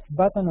left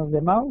button of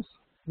the mouse,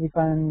 we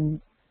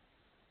can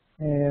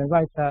do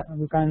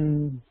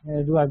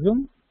a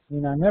zoom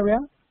in an area.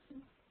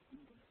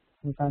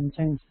 We can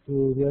change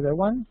to the other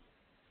one,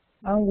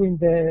 and with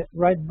the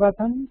right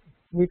button,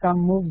 we can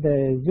move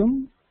the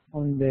zoom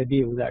on the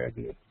view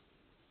directly.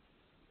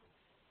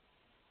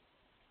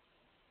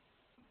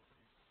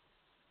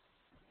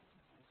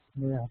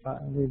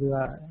 We do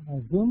a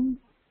zoom,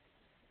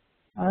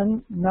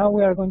 and now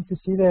we are going to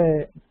see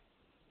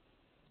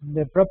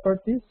the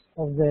properties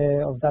of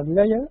that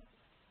layer.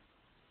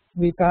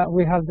 We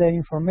have the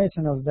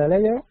information of the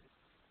layer,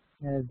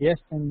 the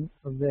extent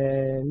of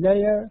the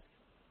layer,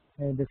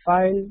 the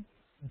file,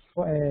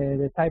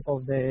 the type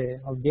of the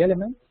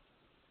element.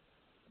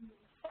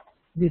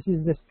 This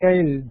is the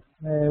scale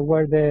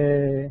where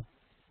the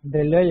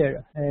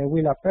layer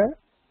will appear,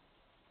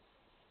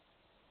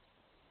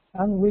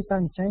 and we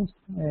can change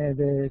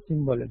the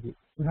symbology.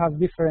 We have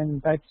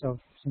different types of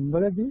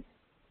symbology,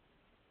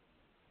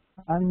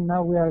 and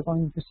now we are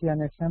going to see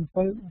an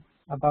example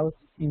about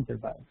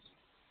intervals.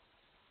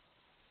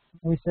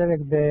 We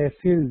select the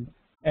field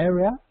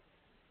area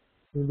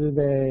to do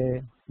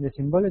the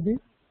symbology.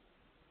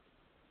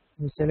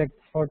 We select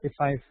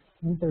 45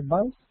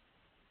 intervals,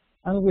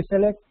 and we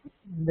select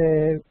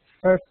the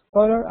first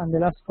color and the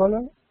last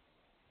color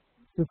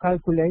to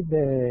calculate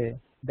the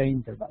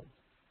interval.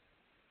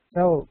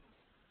 So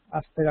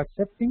after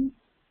accepting,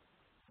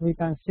 we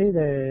can see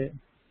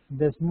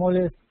the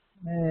smallest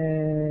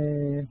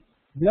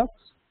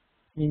blocks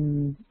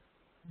in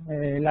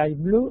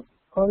light blue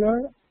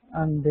color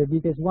and the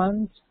biggest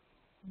ones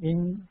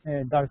in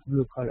dark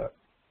blue color.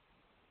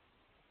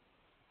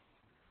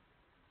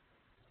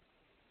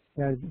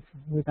 Here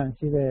we can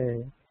see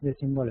the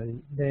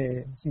symbology,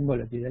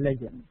 the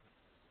legend.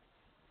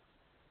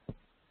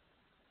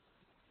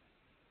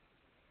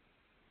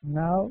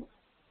 Now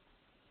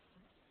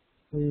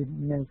we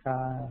make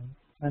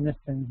an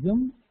extend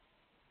zoom,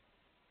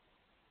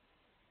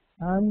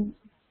 and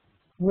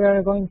we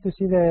are going to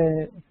see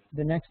the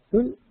next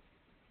tool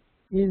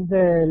is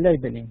the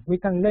labeling. We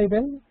can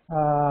label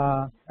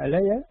a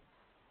layer,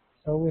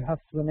 so we have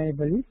to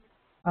enable it,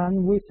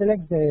 and we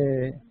select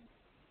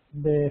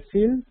the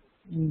field.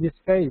 In this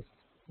case,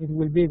 it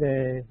will be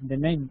the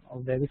name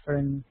of the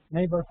different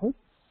neighborhood.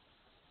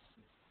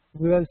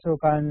 We also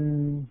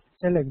can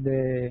select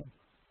the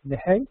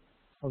height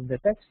of the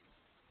text.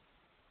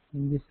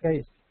 In this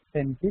case,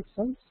 10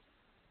 pixels.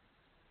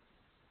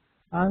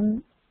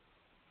 And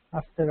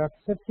after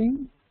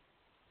accepting,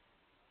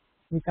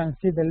 we can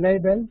see the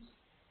labels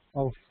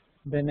of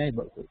the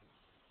neighborhood.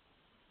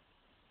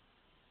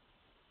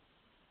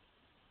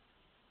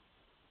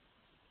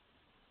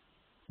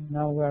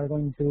 Now we are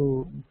going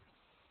to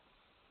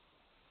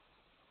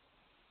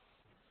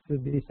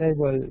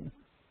disable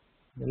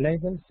the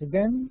labels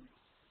again.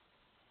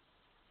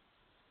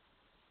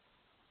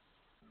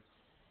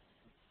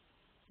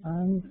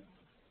 And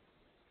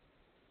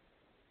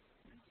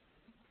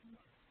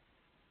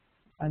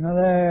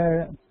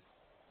another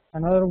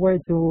way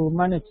to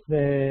manage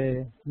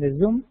the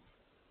zoom.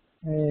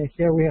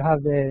 Here we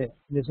have the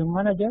zoom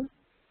manager,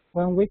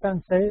 where we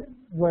can save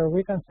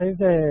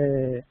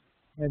the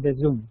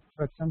zoom.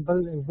 For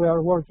example, if we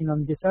are working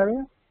on this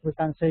area, we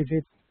can save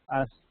it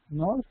as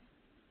north.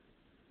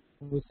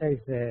 We save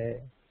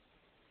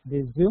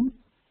this zoom,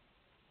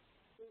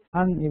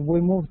 and if we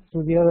move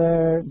to the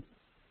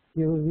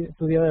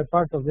other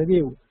part of the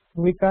view,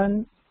 we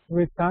can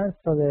return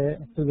to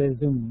the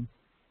zoom.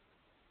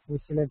 We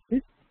select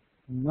it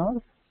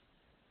north,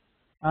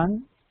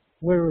 and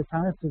we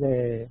return to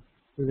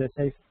the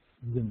safe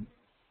zone.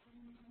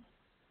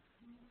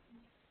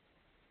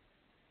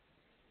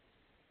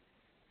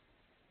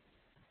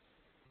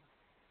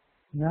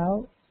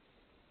 Now,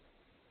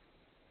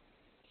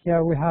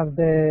 here we have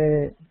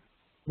the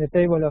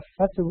table of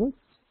attributes.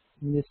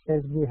 In this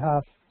case, we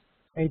have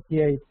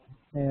 88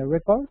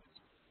 records,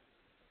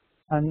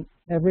 and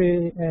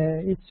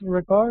each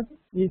record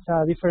is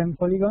a different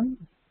polygon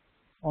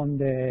on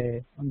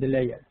the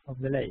layer of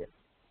the layer.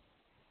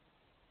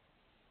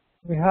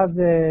 We have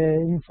the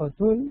info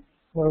tool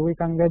where we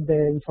can get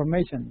the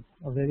information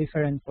of the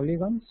different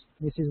polygons.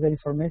 This is the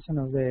information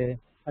of the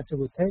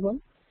attribute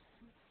table.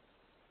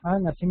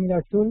 And a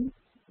similar tool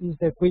is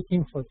the quick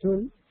info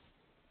tool,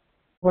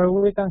 where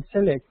we can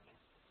select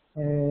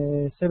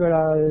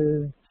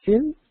several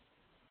fields,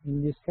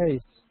 in this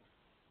case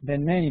the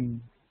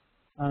name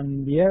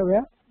and the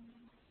area,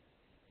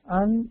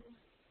 and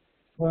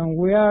when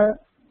we are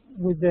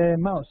with the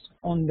mouse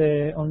on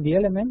the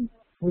element,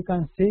 we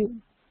can see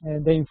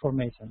the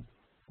information.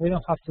 We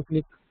don't have to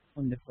click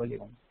on the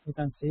polygon. We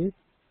can see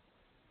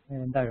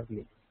it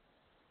directly.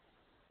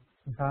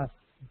 We have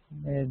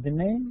the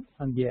name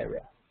and the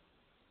area.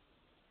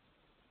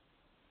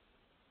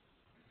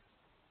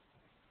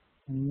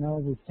 And now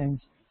we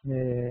change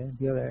to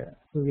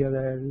the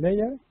other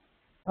layer,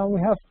 and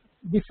we have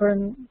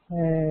different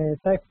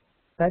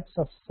types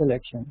of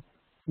selection.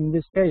 In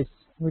this case,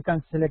 we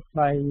can select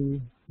by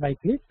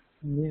click,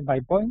 by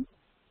point,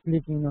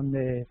 clicking on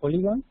the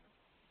polygon.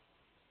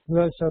 We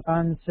also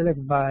can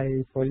select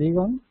by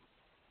polygon.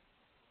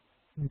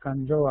 We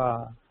can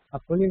draw a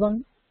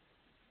polygon,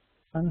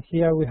 and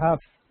here we have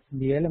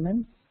the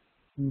elements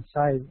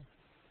inside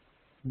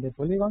the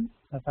polygon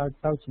that are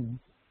touching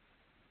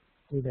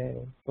to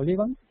the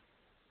polygon.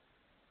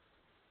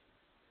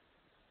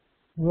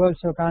 We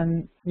also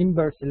can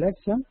invert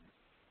selection.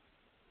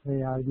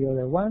 They are the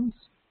other ones.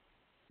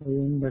 We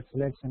invert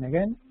selection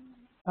again,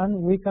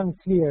 and we can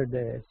clear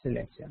the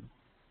selection.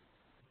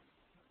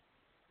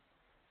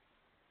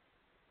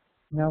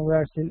 Now we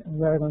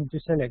are going to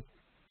select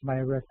by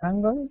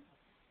rectangle,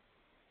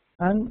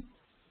 and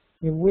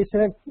if we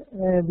select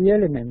the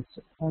elements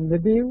on the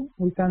view,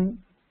 we can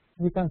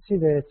see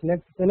the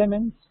selected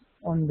elements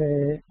on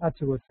the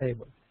attribute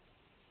table,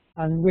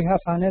 and we have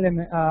an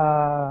element,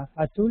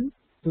 a tool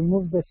to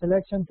move the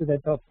selection to the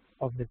top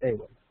of the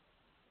table.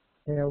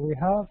 Here we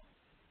have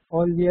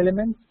all the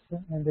elements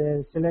and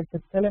the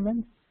selected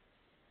elements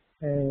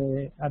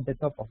at the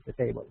top of the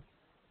table.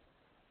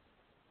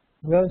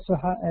 We also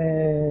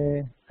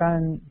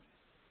can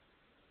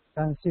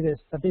see the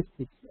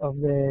statistics of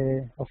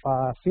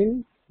a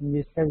field, in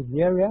this case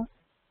the area,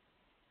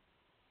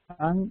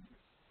 and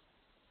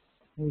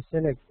we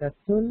select that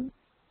tool.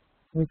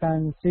 We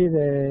can see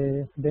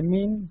the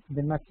mean,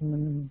 the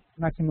maximum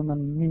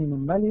and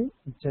minimum value,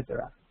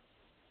 etc.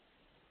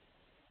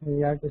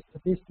 They are the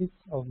statistics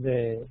of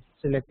the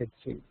selected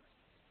field.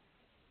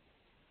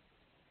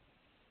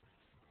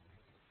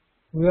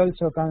 We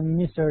also can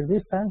measure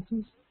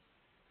distances,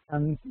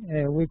 and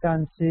we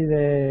can see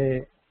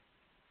the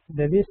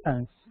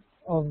distance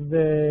of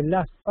the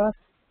last path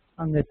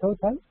and the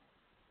total.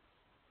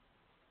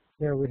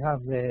 Here we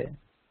have the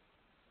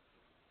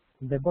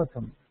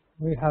bottom.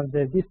 We have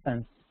the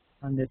distance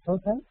and the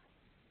total,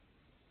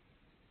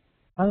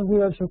 and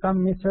we also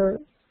can measure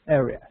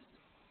areas.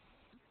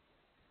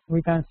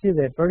 We can see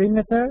the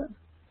perimeter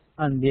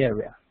and the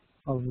area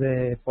of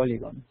the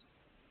polygons.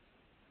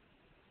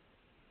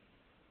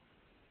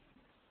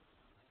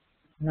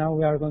 Now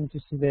we are going to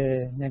see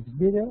the next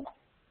video.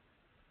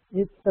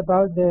 It's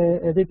about the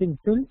editing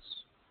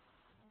tools.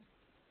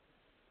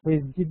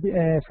 With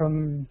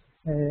on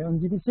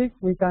gvSIG,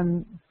 we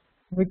can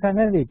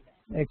edit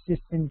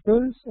existing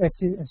tools,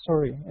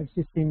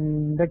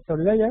 existing vector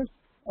layers,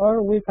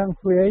 or we can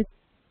create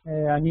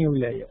a new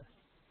layer.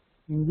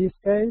 In this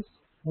case,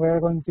 we are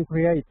going to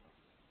create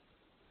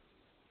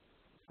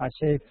a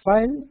shape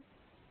file.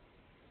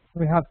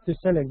 We have to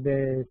select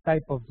the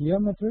type of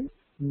geometry.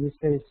 In this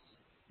case,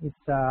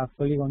 it's a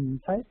polygon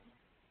type.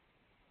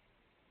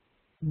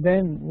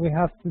 Then we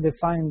have to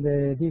define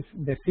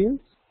the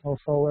fields of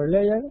our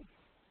layer.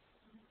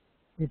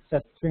 It's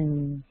a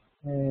string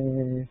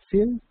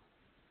field,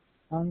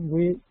 and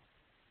we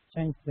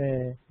change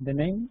the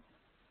name.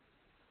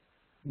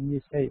 In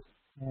this case,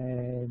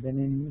 the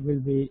name will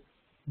be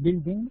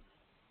building.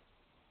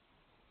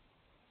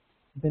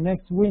 The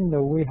next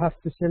window, we have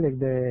to select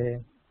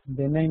the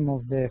name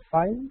of the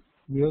file,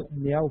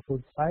 the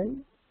output file.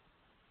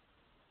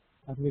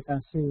 As we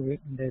can see,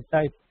 the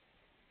type,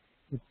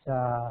 it's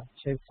a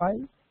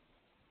shapefile.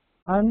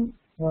 And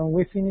when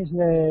we finish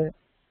the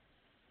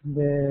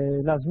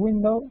last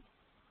window,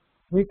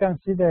 we can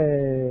see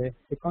the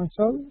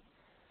console,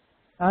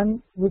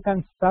 and we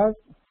can start.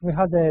 We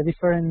have the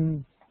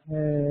different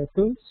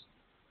tools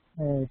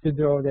to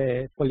draw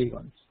the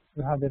polygons.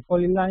 We have the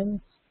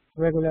polylines,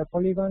 regular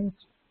polygons,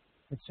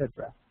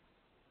 etc.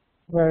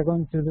 We are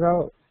going to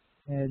draw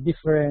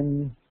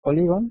different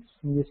polygons,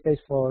 in this case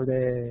for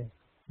the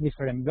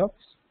different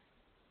blocks.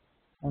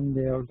 on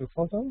the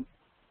orthophoto.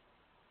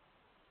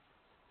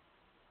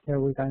 Here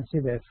we can see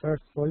the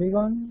first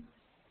polygon.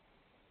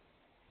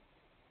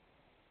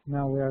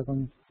 Now we are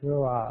going to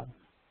draw a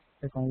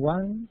second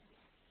one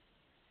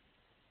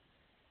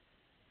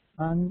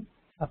and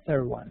a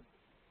third one.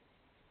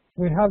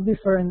 We have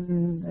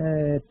different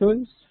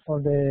tools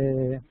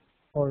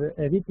for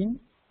editing.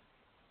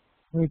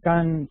 We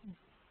can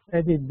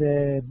edit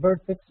the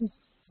vertices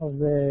of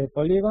the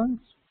polygons.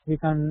 We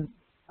can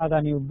add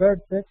a new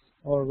vertex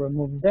or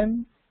remove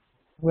them.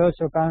 We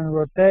also can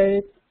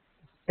rotate,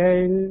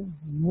 scale,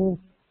 move,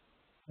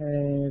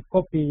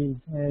 copy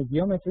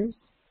geometries,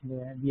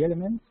 the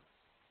elements.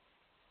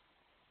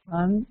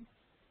 And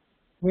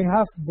we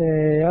have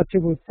the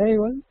attribute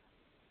table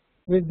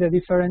with the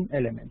different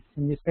elements.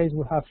 In this case,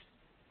 we have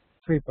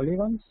 3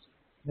 polygons.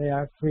 They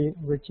are 3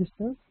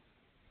 registers,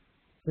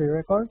 3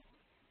 records,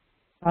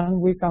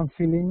 and we can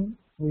fill in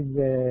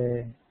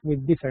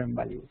with different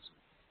values.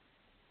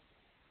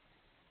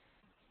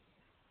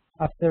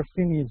 After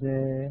finish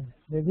the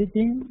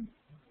editing,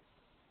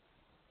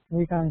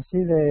 we can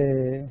see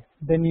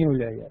the new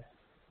layer.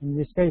 In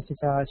this case,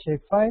 it's a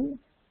shapefile,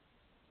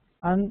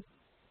 and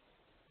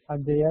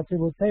at the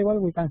attribute table,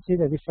 we can see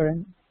the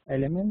different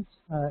elements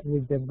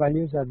with the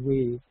values that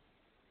we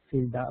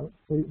filled out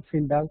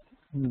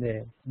in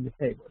the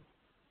table.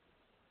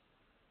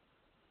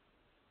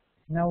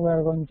 Now we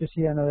are going to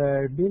see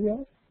another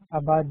video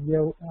about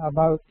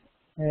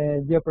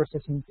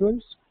geoprocessing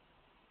tools.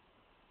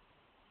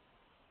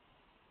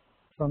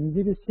 From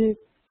gvSIG,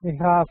 we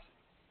have,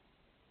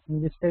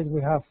 in this case,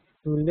 we have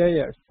 2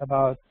 layers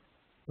about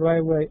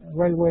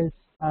railways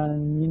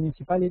and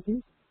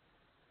municipalities,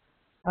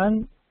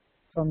 and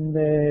from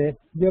the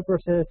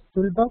geoprocess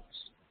toolbox,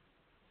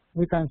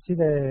 we can see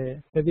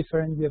the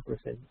different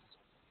geoprocesses.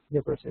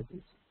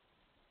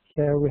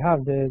 Here we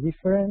have the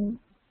different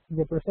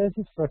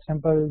geoprocesses, for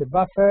example, the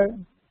buffer,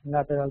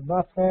 lateral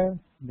buffer,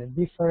 the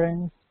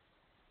difference,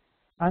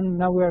 and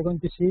now we are going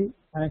to see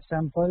an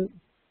example.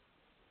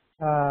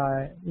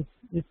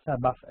 It's a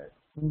buffer.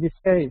 In this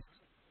case,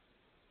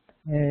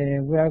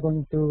 we are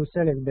going to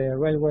select the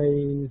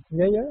railway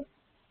layer.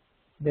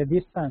 The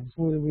distance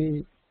will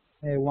be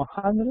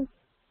 100.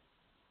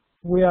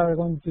 We are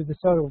going to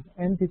dissolve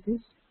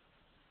entities.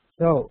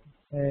 So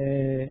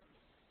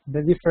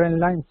the different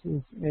lines,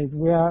 if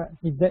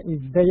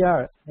they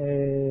are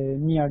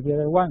near the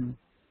other one,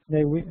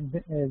 they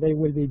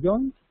will be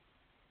joined.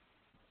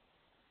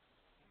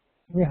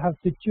 We have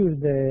to choose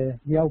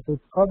the output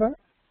cover,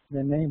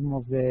 the name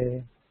of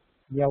the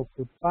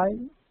output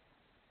file.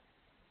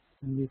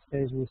 In this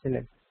case, we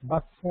select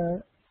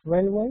buffer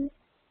railway,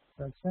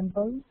 for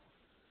example.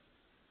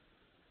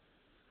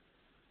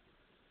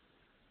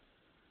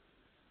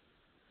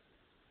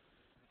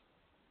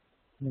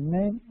 The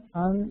name,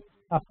 and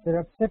after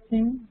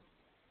accepting,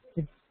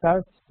 it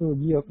starts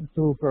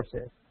to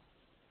process.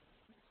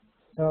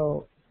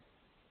 So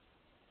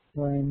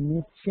when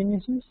it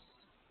finishes,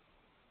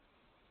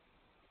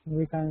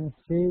 we can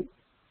see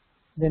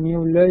the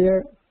new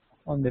layer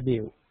on the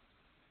view.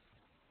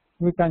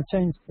 We can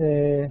change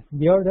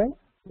the order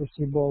to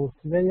see both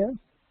layers,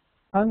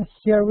 and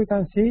here we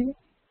can see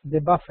the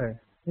buffer.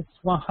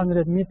 It's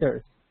 100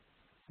 meters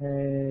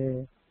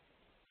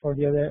for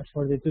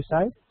the 2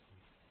 sides.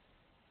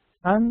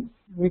 And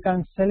we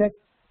can select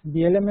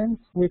the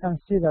elements. We can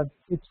see that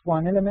it's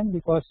one element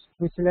because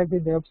we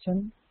selected the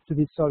option to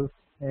dissolve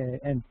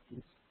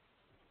entities.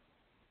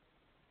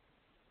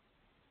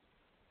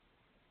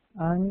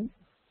 And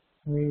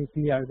we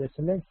clear the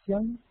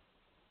selection,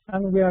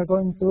 and we are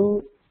going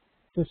to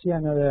see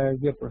another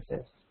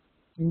geoprocess.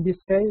 In this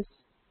case,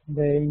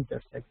 the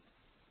intersect.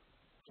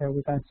 Here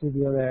we can see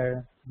the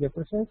other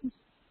geoprocesses.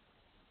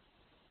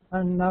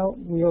 And now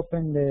we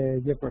open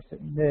the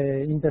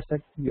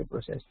intersect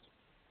geoprocess.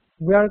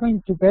 We are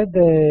going to get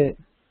the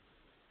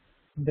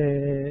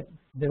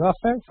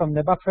buffer from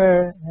the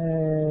buffer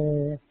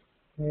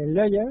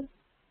layer.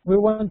 We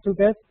want to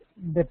get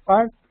the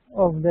part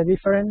of the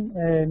different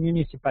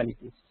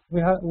municipalities.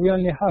 We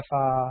only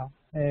have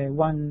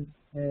one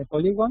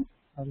polygon,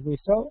 as we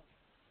saw,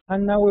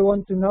 and now we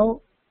want to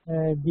know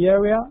the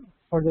area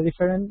for the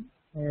different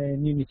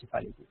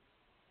municipalities.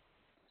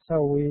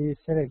 So we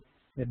select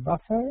the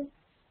buffer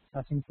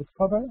as input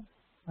cover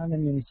and the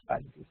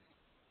municipalities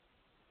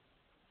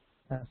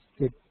as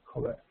clip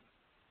cover.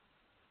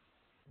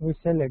 We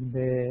select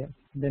the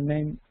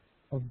name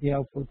of the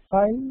output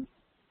file.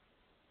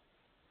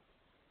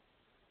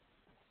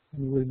 It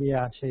will be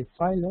a shape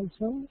file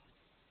also.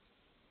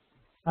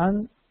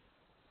 And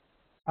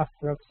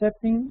after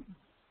accepting,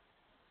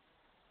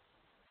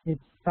 it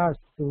starts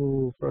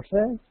to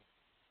process.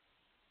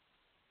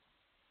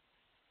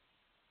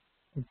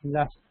 It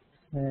lasts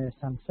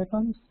some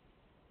seconds.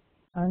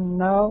 And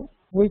now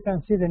we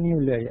can see the new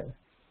layer.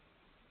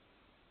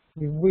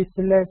 If we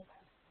select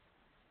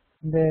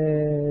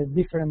the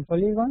different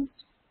polygons,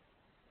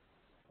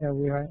 here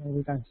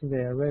we can see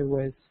the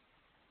railways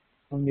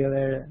on the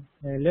other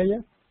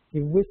layer.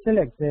 If we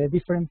select the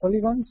different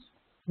polygons,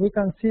 we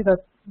can see that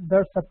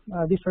there's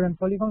a different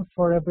polygon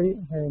for every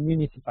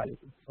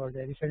municipality, for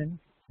the different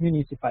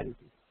municipalities.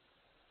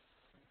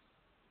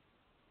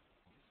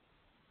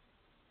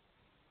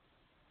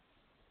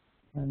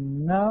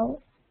 And now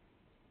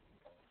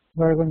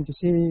we're going to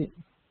see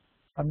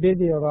a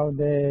video about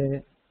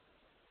the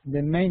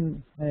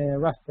main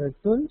raster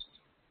tools.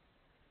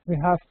 We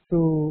have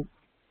two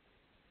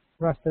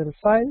raster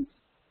files.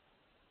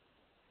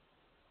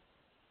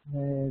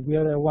 The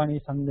other one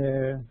is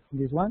under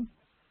this one,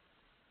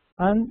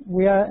 and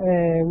we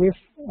are with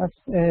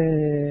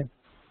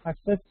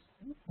access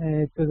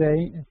to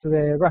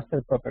the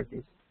raster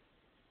properties.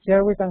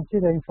 Here we can see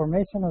the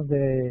information of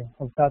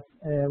that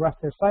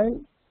raster file,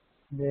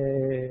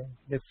 the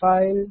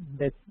file,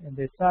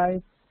 the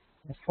size,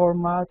 the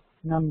format,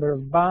 number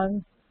of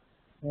bands,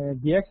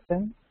 the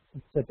extent,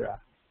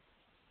 etc.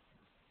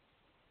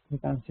 You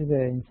can see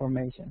the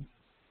information.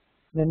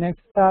 The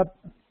next tab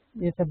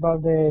is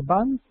about the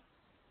bands,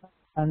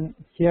 and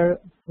here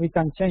we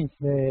can change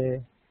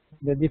the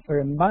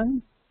different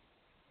bands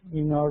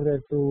in order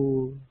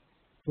to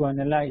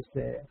analyze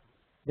the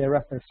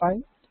raster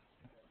file.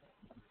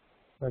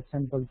 For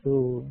example,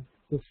 to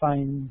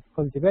find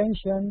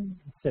cultivation,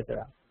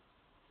 etc.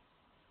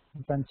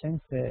 You can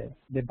change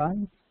the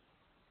bands.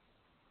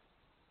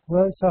 We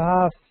also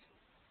have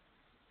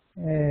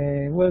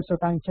we also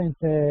can change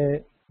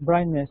the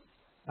brightness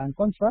and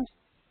contrast,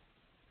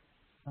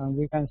 and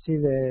we can see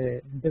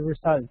the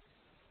results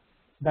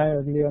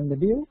directly on the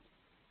view.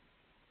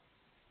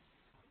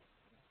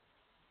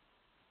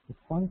 The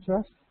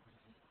contrast.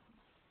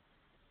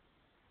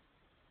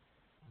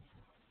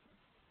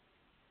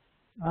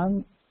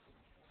 And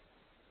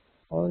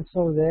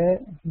also the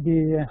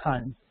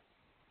enhance.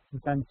 We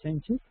can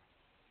change it,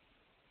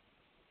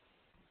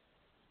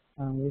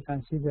 and we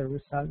can see the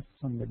results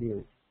on the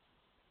view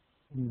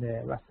in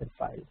the raster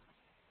file.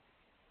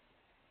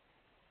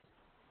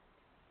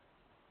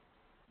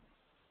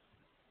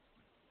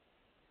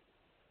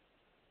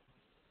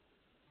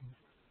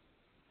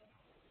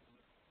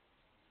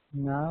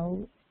 Now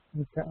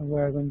we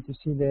are going to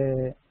see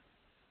the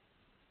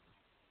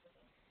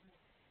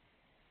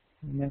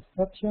next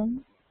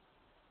option,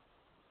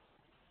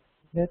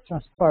 the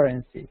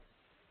transparency.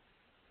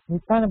 We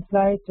can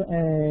apply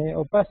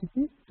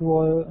opacity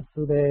to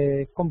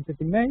the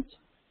complete image.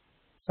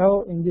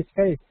 So in this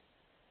case,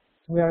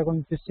 we are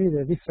going to see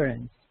the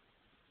difference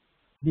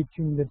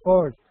between the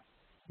port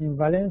in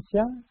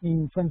Valencia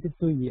in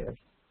 22 years.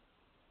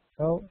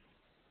 So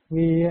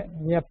we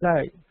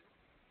apply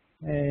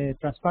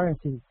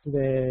transparency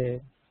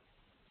to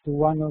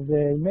one of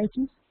the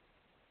images,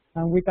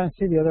 and we can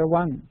see the other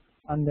one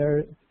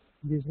under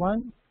this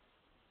one,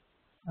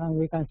 and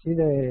we can see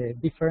the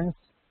difference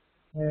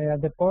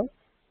at the port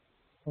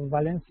of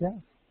Valencia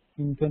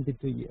in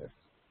 22 years.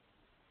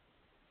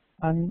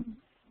 And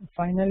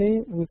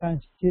finally, we can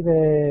see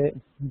the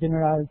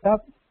general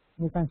tab.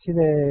 We can see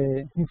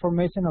the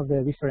information of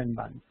the different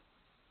bands,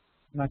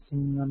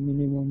 maximum and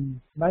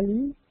minimum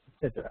value,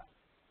 etc.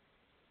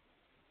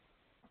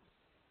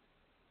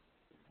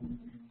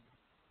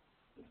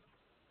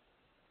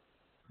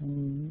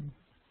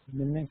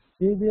 The next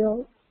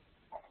video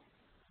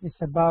is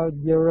about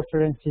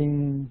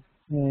georeferencing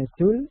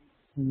tool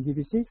in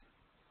gvSIG.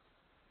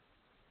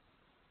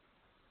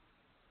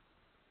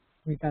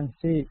 We can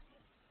see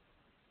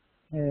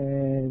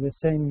the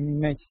same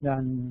image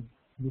than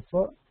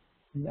before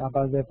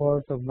about the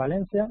port of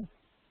Valencia,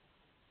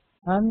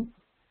 and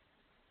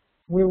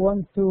we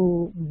want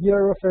to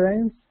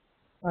georeference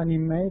an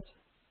image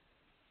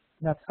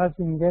that has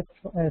been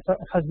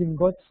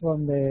got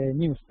from the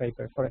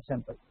newspaper, for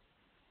example.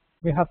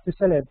 We have to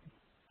select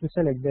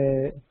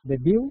the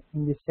view,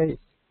 in this case,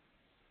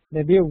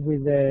 the view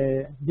with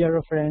the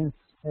georeference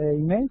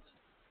image,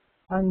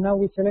 and now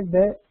we select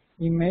the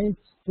image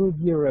to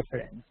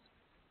georeference.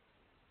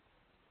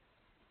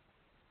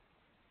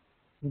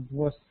 It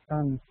was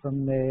scanned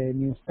from the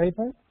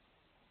newspaper,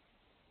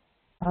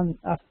 and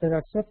after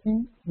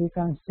accepting, we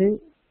can see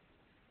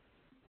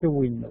two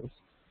windows.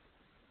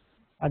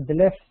 At the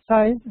left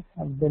side,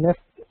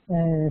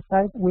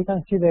 we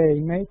can see the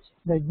image,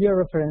 the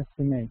georeference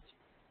image,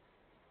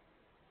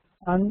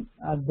 and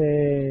at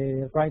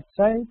the right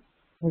side,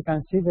 we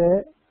can see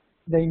the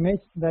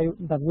image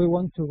that we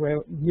want to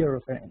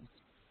georeference.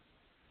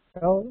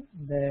 So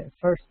the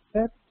first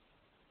step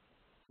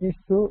is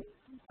to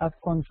add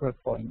control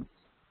points.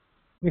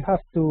 We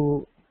have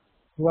to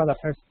add a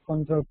first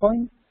control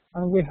point,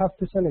 and we have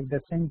to select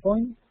the same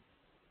point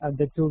at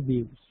the two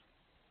views.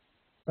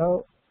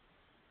 So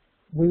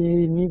we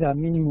need a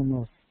minimum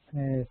of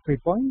 3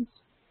 points,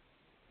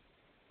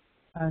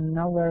 and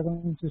now we are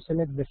going to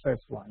select the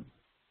first one.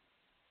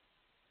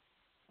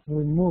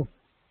 We move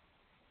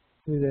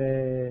to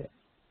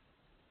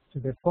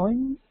the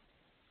point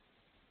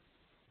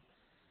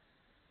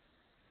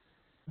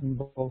in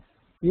both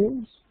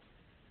views,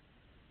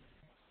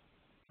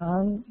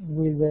 and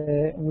with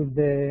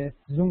the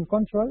zoom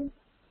control,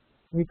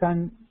 we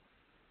can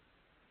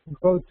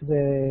go to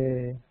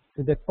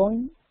the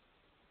point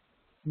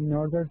in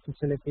order to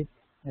select it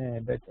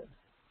better.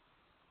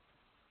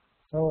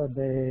 So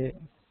the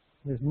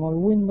small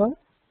window,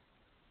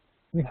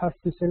 we have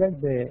to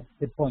select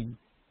the point.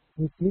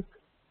 We click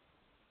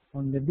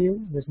on the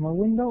view, the small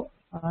window,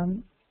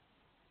 and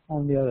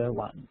on the other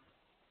one.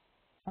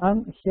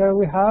 And here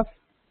we have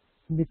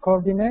the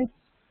coordinates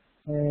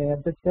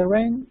at the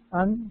terrain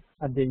and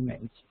at the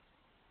image.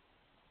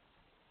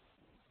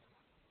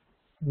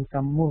 We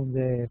can move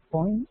the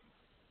point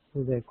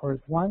to the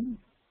correct one.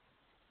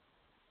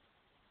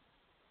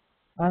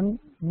 And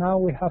now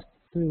we have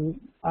to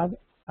add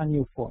a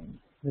new point,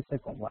 the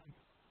second one.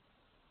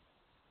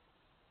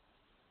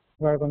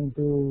 We are going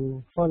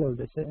to follow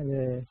the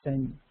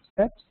same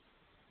steps.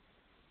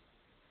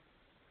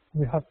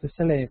 We have to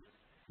select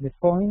the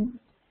point,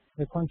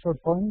 the control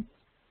point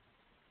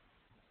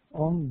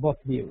on both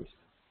views.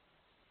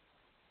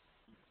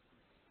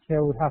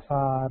 Here we have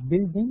a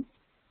building,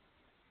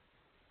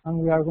 and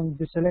we are going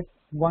to select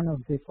one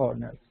of the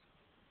corners.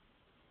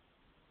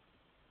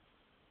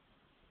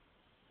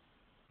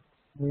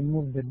 We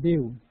move the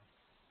view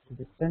to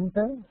the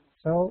center,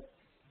 so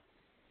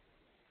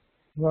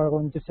we are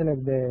going to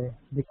select the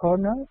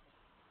corner,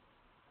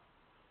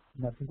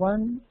 that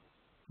one,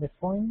 the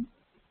point,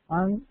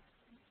 and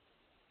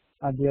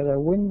at the other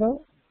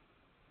window,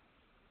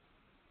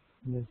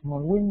 the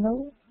small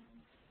window,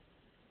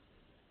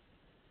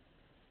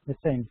 the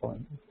same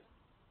point.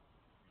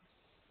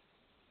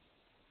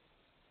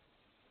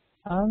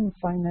 And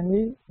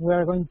finally, we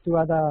are going to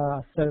add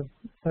a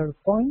third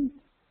point.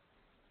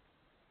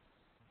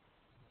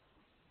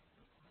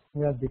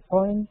 We add the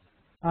point,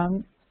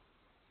 and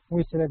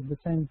we select the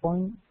same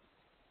point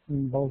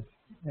in both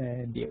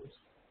views.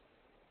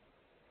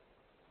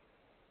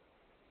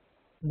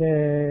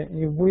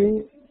 If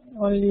we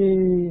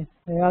only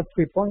add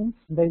 3 points,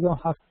 they don't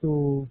have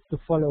to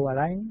follow a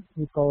line,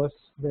 because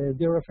the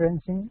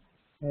georeferencing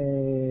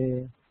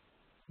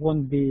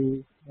won't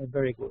be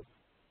very good.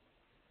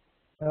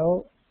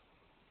 So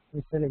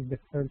we select the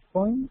third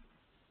point,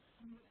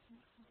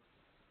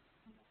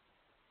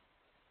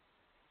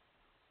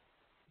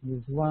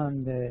 this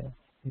one, the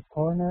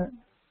corner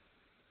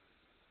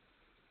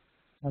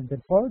at the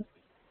port,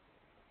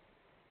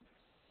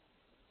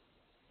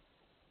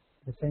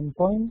 the same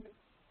point,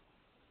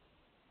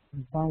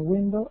 one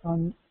window,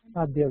 and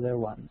at the other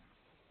one.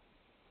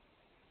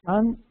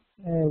 And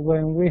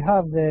when we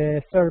have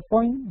the third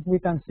point, we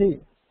can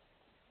see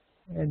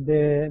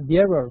the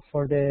error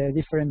for the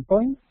different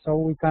points, so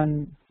we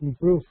can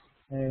improve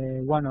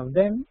one of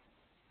them,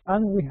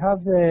 and we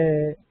have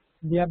the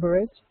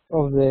average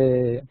of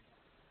the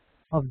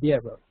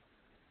error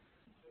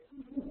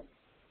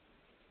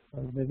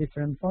of the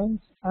different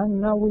points. And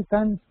now we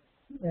can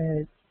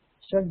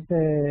check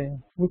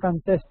we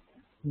can test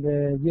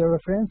the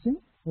georeferencing.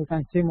 We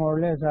can see more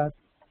or less that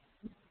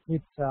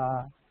it's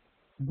a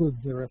good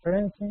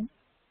georeferencing,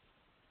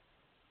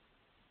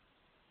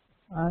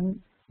 and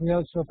we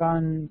also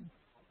can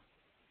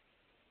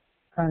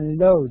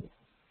load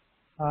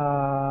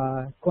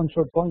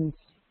control points.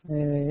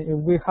 If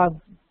we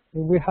have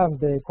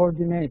the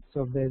coordinates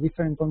of the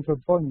different control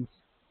points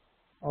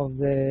of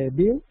the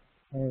view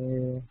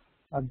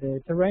at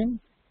the terrain,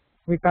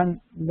 we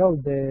can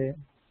load the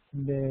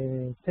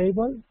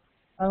table,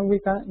 and we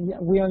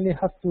only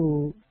have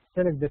to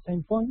select the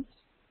same points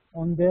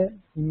on the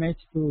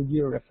image to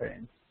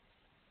georeference.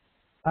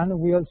 And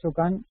we also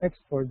can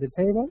export that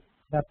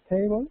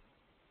table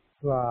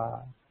to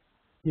a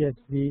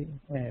CSV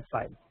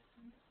file.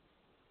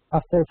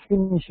 After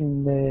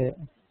finishing the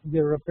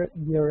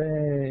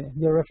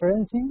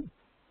georeferencing,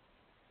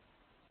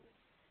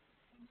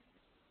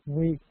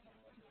 we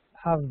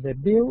have the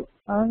view,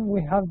 and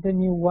we have the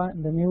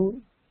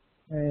new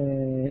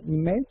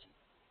image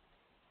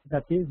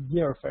that is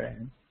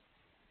georeferenced.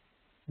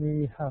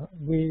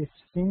 We've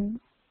seen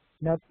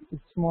that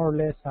it's more or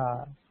less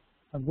a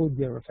good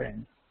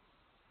georeference.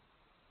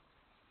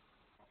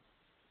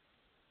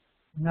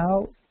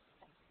 Now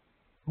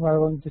we are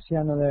going to see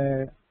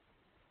another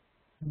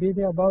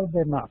video about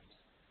the maps.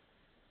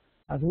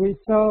 As we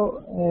saw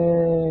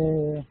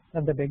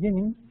at the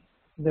beginning,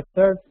 the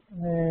third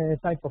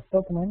type of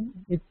document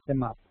is the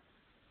map.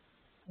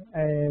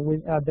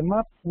 With the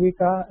map, we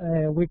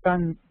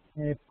can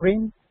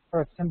print,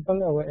 for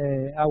example,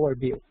 our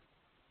view.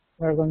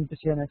 We are going to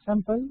see an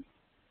example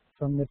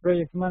from the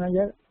project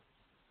manager.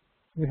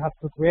 We have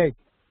to create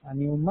a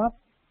new map,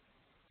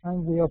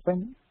 and we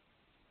open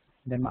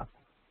the map.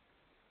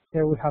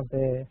 Here we have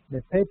the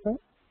paper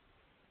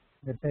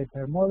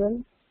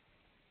model,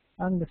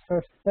 and the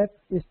first step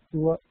is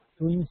to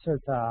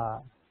insert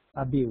a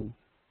view.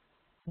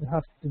 We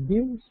have 2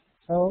 views,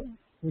 so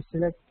we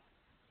select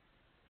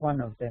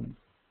one of them.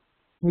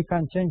 We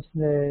can change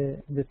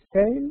the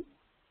scale.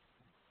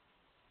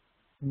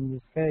 In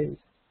this case,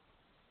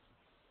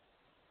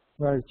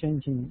 we are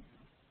changing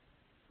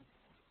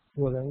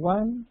to other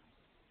one,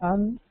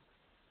 and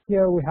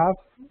here we have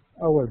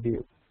our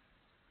view.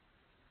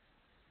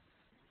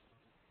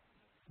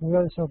 We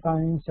also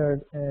can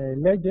insert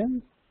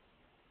legends.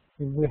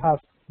 If we have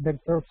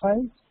vector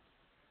files,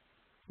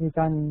 we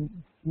can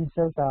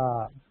insert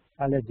a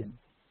legend.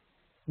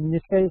 In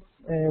this case,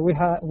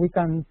 we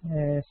can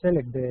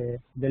select the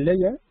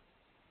layer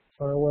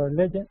for our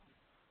legend.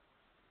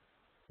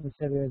 We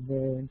select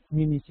the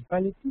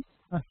municipalities,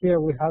 and here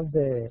we have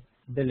the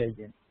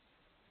legend.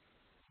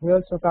 We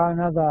also can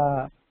add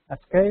a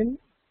scale.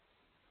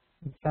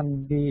 It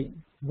can be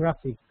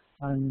graphic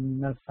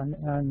and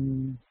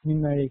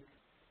numeric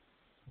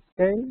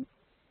scale.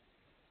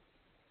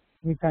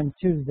 We can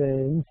choose the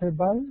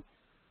interval.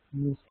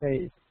 In this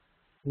case,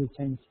 we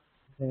change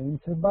the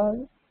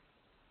interval,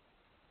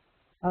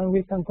 and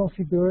we can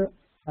configure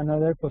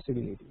another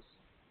possibilities.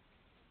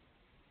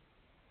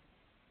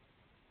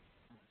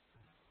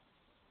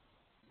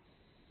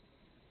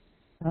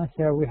 And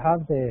here we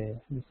have the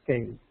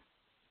scale.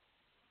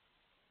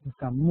 We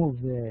can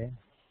move the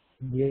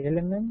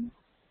element,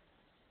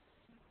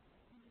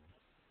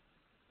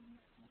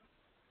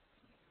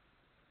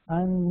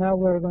 and now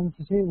we're going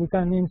to see we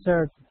can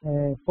insert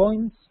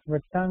points,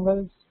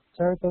 rectangles,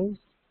 circles,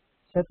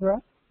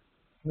 etc.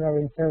 We are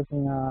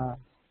inserting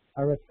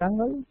a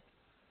rectangle.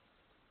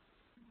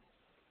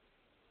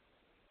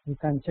 We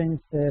can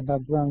change the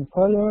background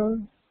color,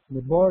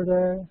 the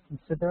border,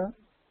 etc.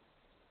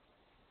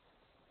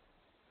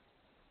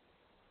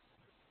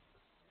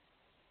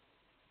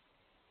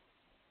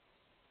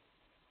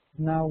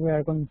 Now we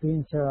are going to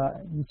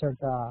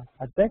insert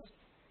a text.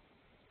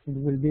 It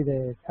will be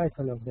the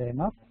title of the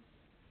map.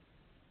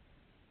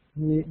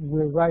 We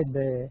will write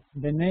the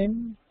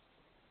name,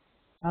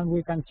 and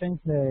we can change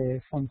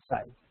the font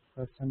size.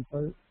 For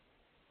example,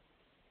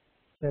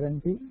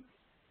 70,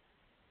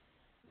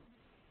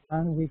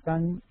 and we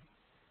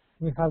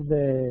have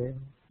the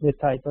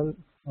title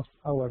of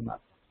our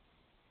map.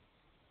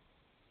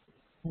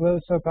 We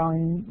also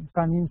can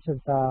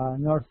insert a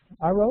north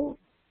arrow.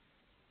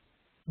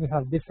 We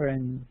have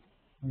different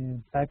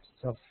types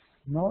of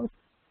north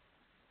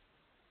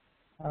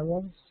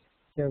arrows.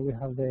 Here we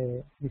have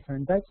the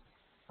different types,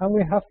 and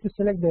we have to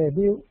select the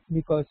view,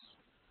 because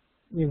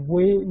if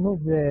we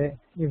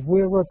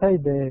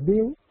rotate the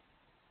view,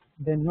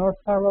 the north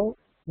arrow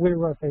will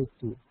rotate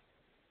too.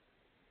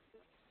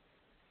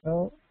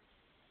 So,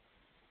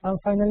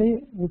 and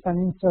finally, we can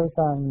insert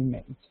an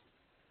image.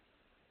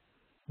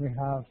 We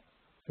have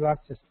to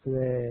access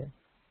to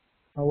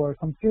our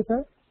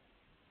computer.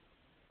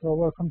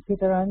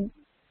 And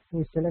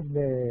we select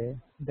the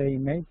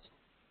image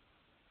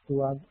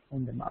to add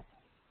on the map.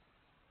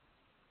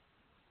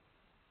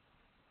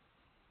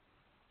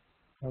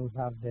 So we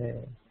have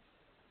the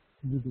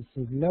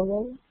gvSIG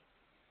logo,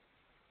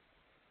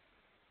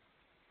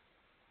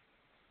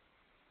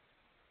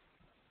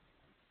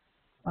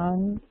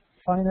 and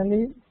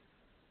finally,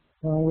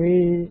 when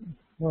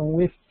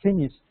we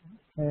finish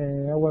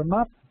our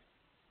map,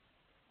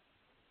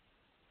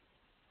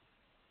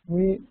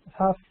 we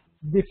have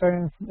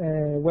different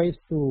ways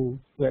to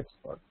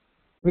export.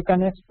 We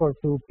can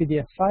export to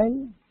PDF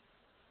file,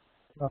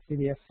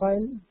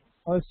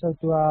 also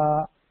to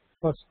a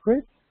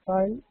PostScript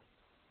file,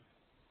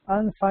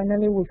 and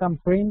finally we can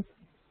print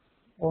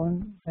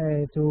on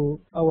to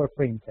our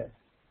printer.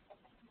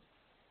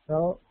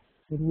 So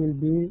it would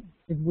be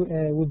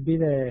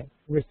the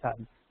result.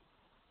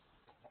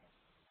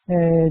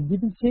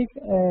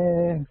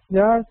 gvSIG,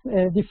 there are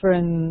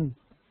different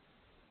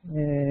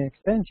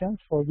extensions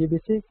for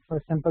gvSIG. For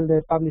example,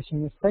 the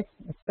publishing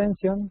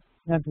extension,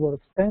 network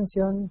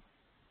extension,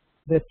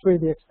 the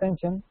 3D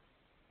extension,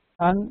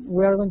 and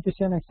we are going to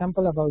see an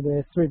example about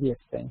the 3D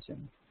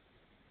extension.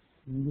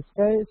 In this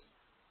case,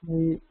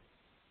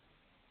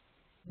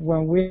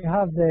 when we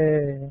have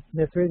the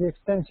 3D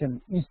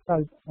extension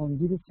installed on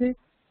gvSIG,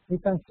 we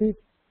can see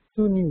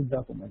two new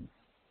documents.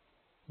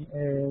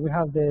 We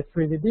have the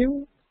 3D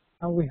view,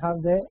 and we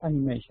have the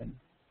animation.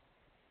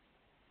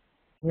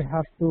 We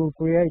have to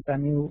create a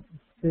new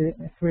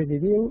 3D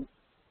view,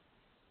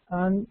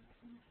 and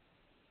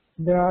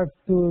there are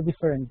two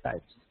different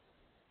types.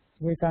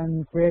 We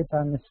can create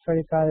a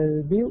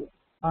spherical view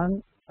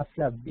and a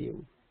flat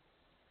view.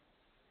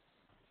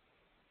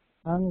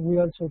 And we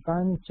also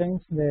can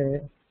change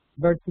the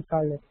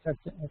vertical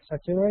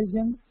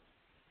exaggeration.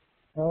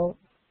 So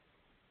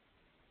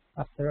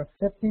after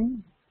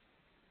accepting,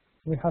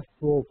 we have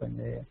to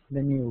open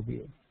the new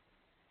view.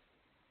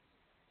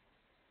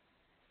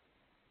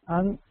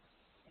 And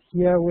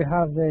here we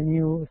have the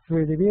new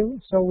 3D view,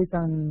 so we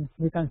can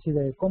see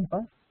the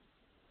compass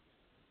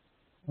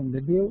on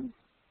the view,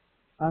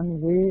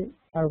 and we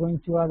are going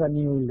to add a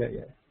new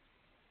layer.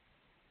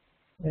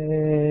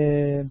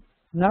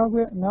 Now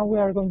we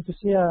are going to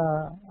see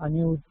a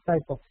new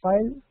type of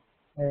file.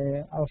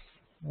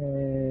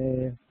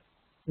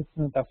 It's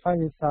not a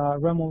file; it's a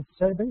remote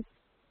service.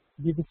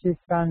 gvSIG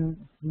can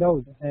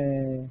load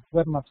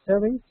webmap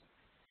service,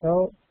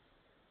 so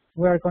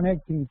we are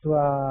connecting to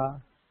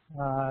a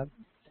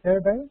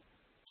server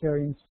here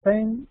in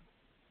Spain.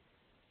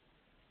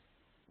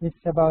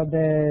 It's about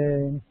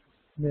the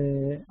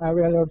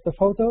aerial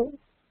orthophoto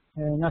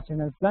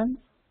national plan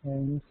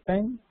in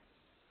Spain.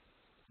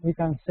 We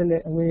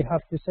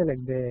have to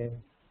select the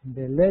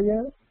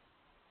layer,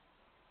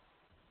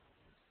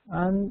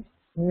 and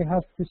we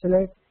have to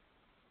select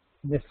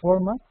the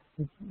format.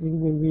 It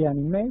will be an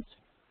image,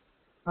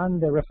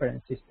 and the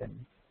reference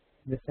system,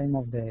 the same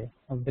of the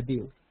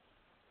view.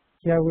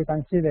 Here we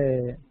can see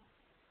the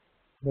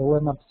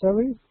webmap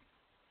service,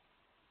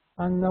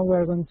 and now we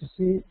are going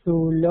to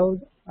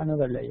load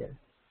another layer.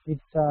 It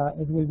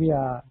will be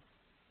a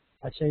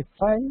shape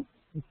file.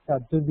 It's a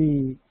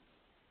 2D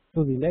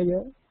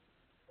layer.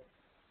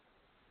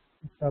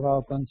 It's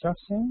about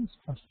constructions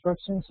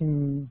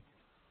in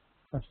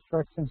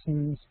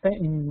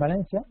Spain, in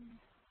Valencia.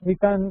 We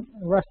can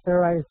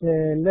rasterize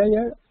the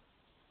layer,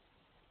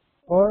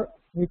 or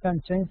we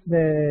can change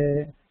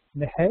the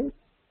height.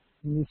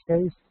 In this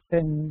case,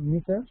 10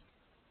 meters.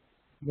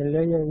 The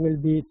layer will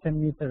be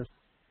 10 meters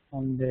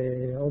on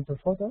the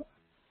orthophoto.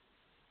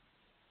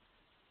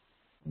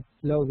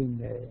 It's loading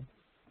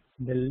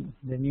the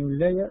new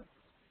layer,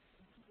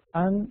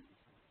 and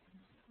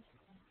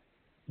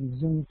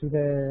zoom to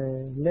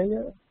the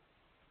layer.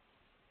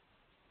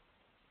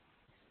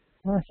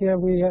 And here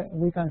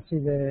we can see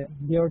the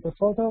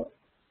orthophoto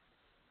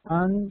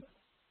and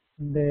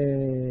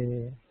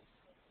the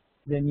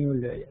new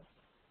layer.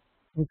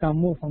 We can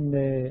move on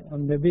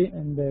the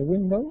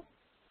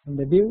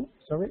view,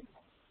 sorry,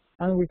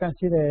 and we can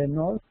see the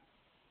north.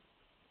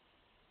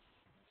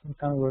 We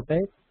can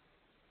rotate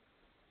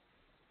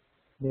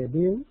the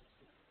view,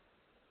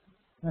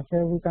 and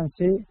here we can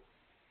see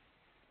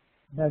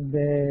that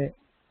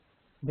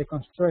the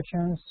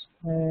constructions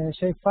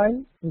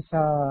shapefile is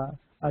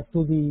a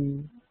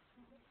 2D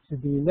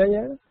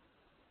layer,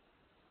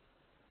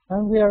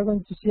 and we are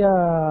going to see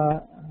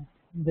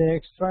the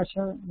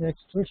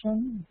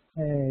extrusion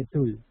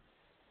tool.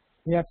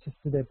 We access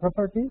to the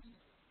properties,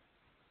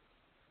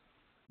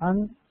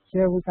 and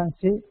here we can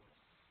see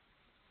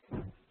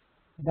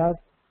that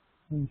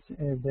in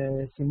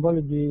the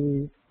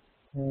symbology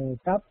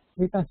tab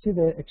we can see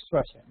the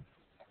extrusion.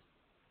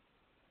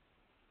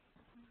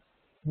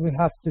 We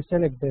have to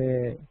select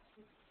the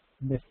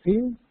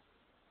field.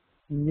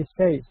 In this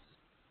case,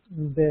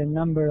 the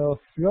number of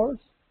floors.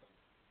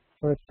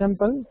 For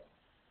example,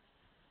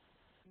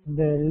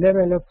 the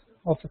level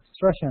of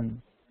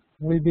extrusion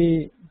will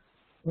be.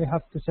 We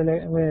have to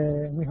select.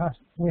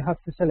 We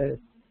have to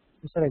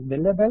select the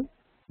level.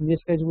 In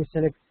this case, we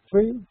select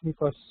 3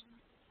 because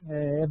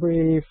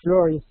every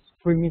floor is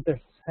 3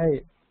 meters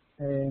high,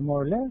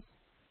 more or less.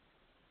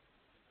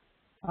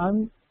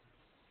 And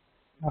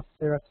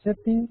after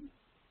accepting,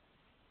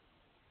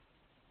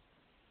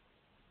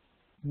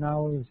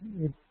 now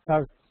it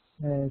starts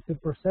to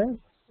process.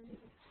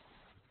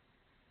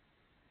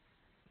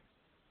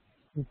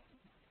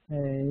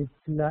 It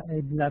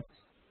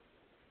lasts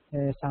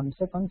some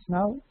seconds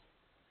now.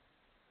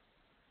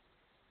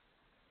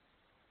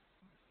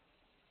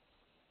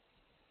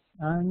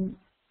 And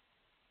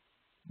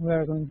we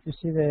are going to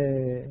see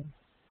the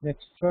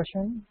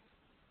extrusion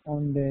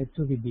on the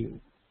 2D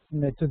view, in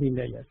the 2D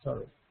layer,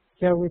 sorry.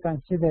 Here we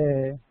can see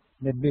the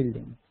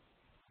building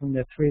in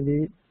the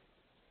 3D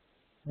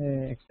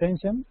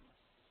extension,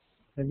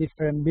 the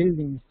different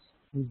buildings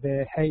with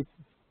the height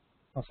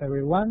of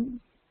every one,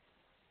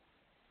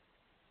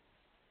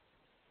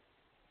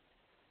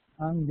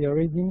 and the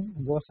origin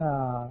was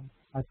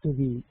a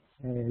 2D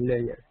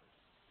layer.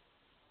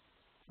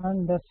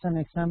 And that's an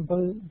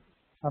example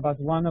about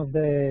one of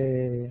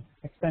the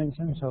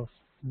extensions of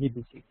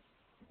gvSIG.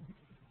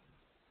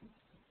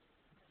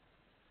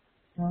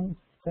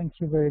 Thank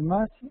you very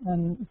much.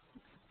 And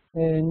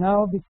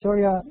now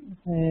Victoria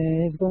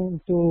is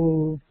going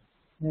to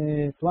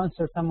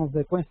answer some of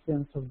the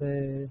questions of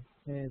the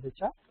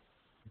chat.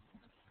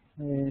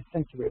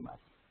 Thank you very much.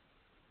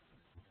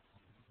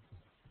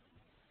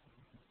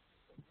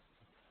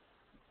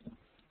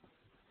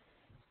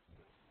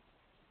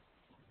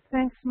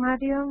 Thanks,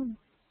 Mario.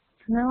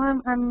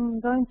 Now I'm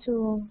going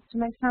to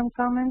make some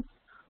comments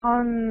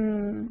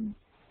on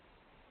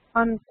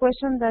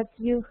questions that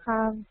you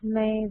have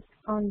made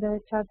on the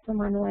chat to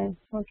Manuel.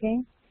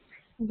 Okay.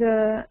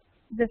 The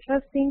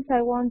first things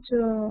I want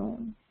to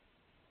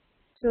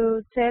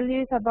tell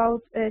you is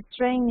about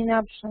training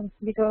options,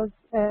 because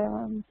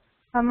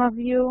some of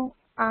you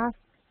asked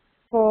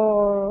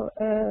for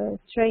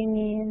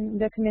training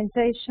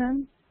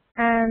documentation.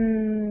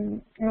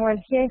 And well,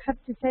 here I have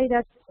to say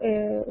that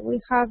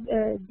we have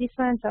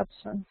different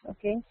options,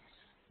 okay?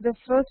 The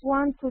first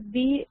one could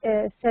be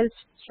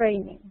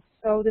self-training.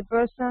 So the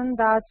person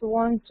that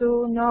wants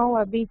to know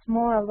a bit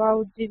more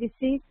about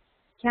gvSIG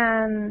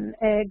can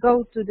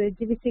go to the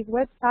gvSIG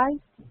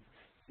website.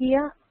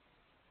 Here,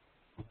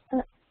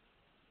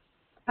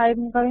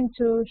 I'm going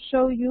to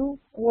show you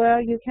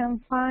where you can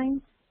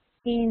find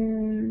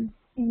in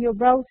your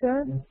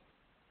browser.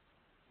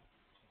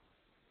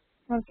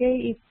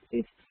 Okay,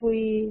 if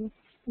we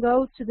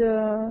go to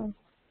the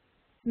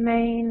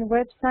main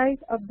website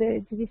of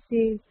the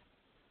gvSIG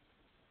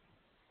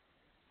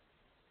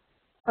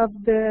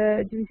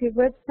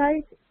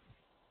website,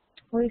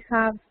 we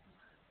have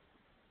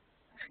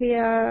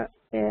here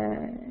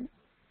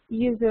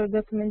user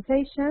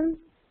documentation.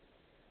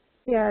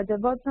 Here at the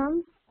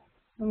bottom,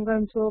 I'm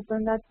going to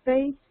open that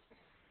page.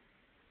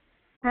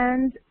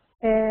 And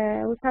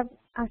we have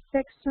a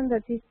section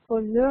that is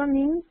called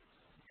learning.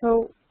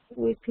 So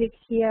we click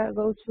here,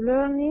 go to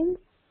learning,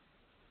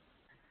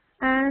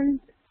 and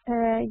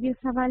you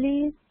have a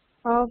list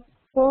of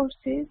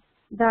courses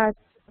that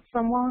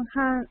from one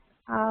hand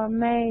are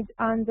made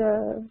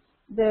under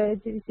the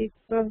gvSIG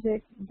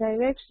project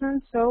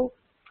direction, so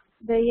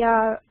they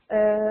are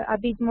a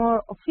bit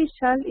more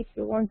official if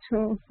you want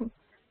to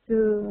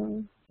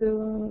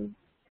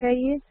say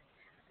it.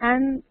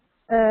 And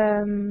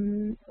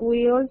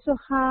we also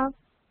have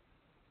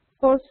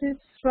courses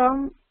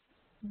from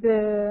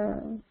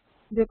the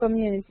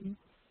community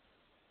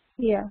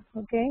here,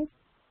 okay,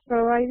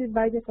 provided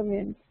by the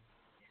community.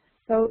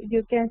 So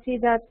you can see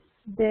that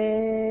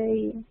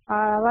they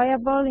are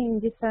available in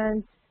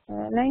different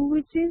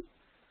languages,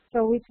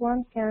 so which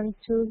one can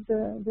choose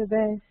the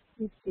best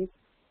fit.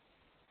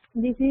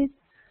 This is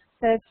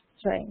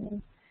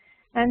self-training.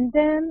 And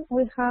then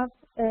we have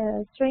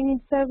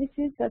training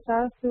services that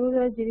are through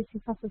the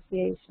gvSIG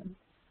Association.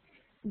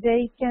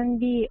 They can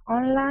be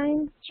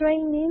online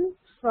training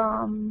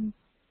from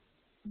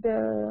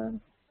the,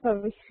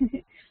 sorry,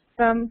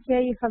 from here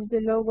you have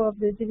the logo of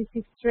the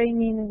gvSIG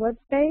training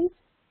webpage.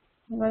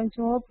 I'm going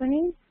to open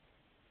it.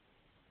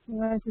 I'm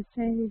going to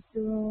change it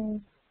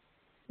to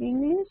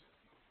English.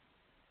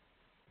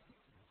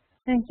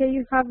 And here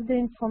you have the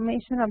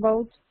information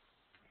about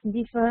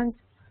different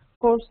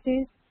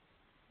courses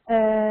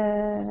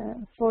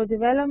for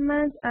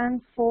development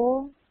and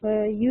for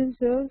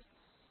users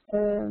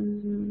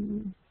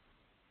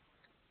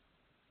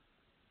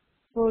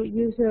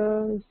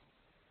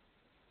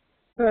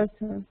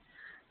person.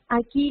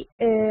 Aquí,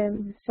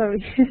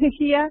 sorry,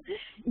 here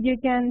you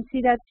can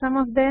see that some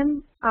of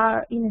them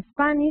are in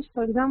Spanish.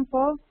 For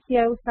example,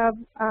 here we have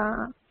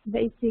a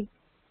basic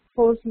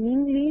course in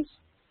English.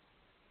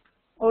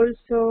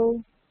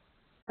 Also,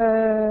 I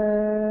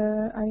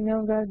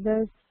know that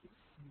there's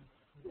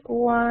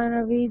one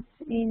of it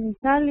in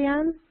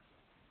Italian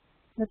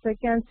that I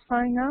can't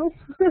find now.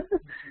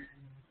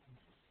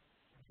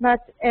 But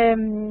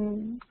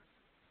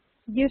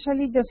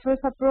usually the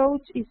first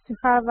approach is to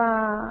have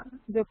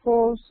the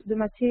course, the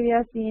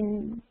materials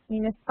in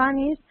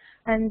Spanish,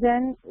 and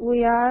then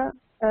we are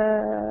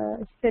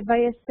step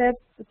by step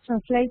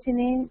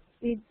translating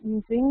it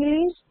into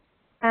English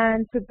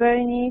and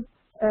preparing it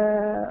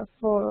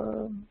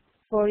for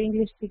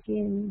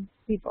English-speaking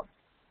people.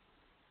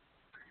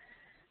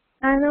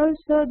 And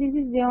also this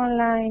is the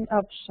online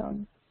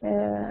option.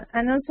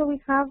 And also we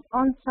have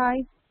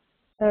on-site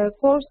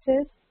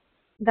courses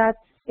that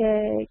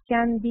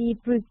can be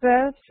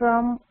prepared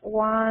from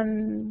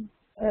one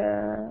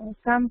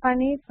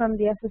company from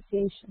the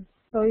association.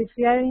 So if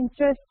you are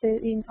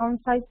interested in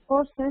on-site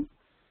courses,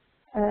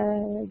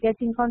 get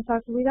in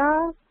contact with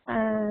us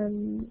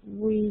and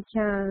we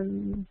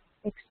can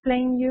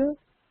explain you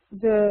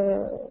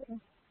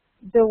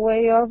the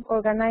way of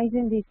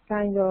organizing this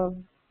kind of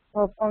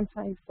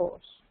on-site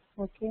course.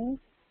 Okay.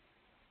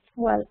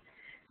 Well,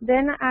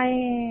 then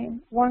I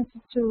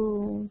wanted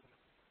to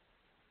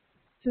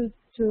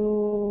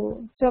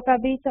talk a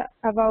bit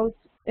about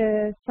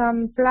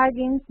some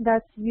plugins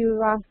that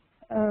you asked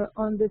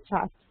on the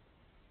chat.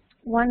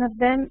 One of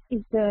them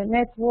is the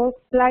network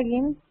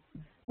plugin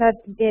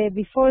that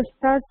before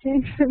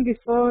starting,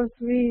 before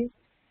 3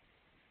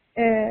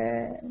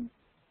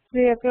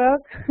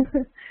 o'clock,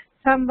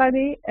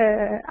 somebody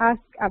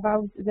asked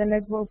about the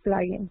network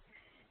plugin.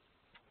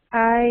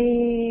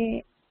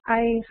 I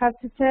have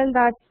to tell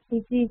that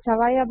it is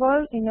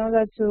available in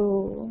order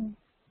to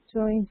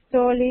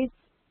install it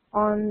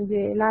on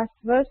the last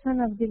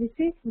version of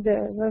gvSIG,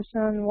 the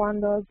version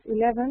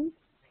 1.11.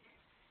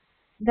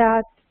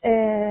 That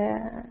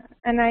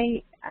and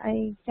I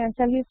can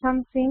tell you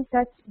some things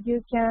that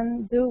you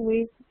can do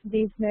with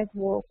this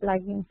network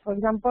plugin. For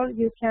example,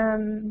 you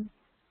can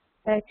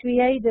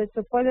create the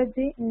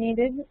topology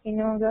needed in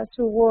order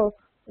to work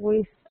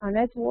with a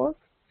network.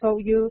 So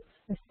you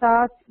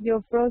start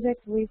your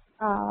project with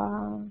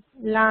a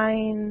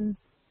line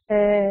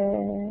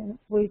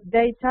with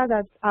data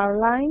that are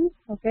lines,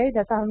 okay,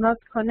 that are not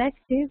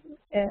connected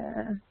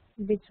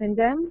between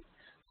them.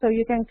 So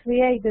you can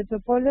create the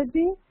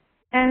topology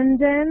and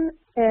then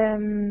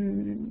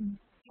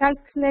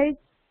calculate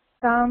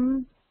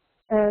some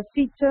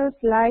features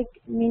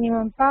like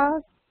minimum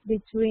path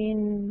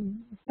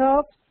between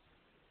stops.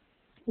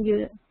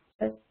 You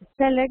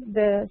select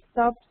the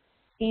stops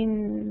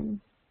in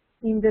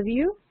the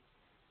view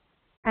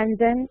and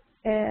then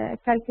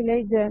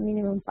calculate the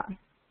minimum path.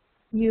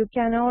 You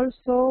can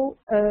also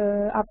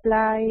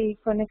apply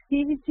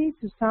connectivity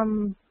to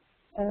some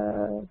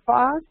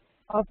parts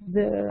of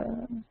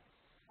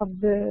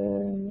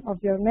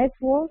your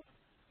network.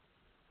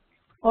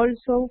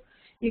 Also,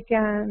 you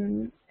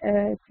can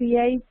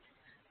create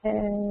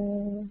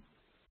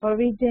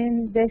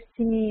origin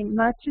destiny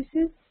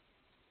matrices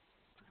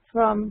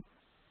from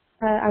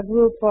a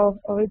group of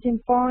origin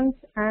points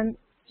and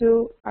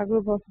to a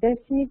group of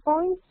destiny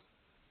points.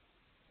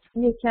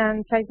 You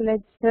can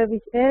calculate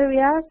service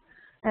areas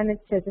and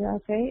etc.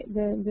 Okay,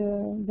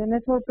 the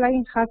network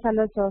plugin has a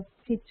lot of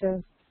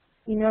features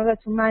in order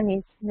to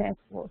manage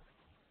network.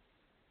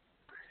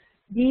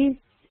 This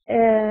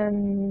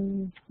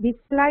plugin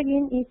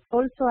is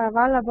also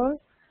available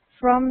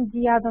from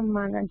the add-on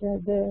manager.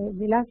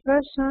 The last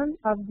version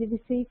of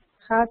gvSIG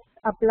has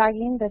a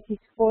plugin that is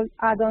called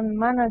add-on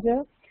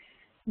manager,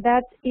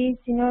 that is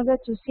in order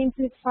to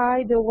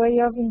simplify the way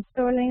of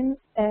installing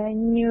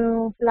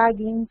new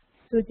plugins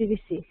to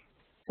gvSIG.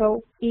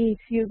 So if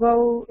you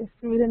go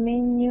through the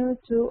menu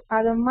to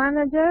add-on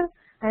manager,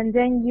 and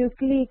then you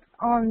click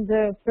on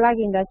the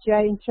plugin that you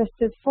are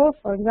interested for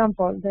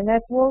example, the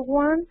network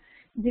one,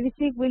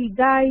 gvSIG will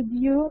guide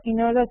you in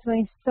order to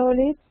install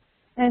it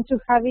and to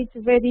have it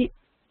ready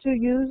to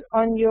use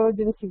on your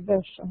gvSIG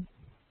version.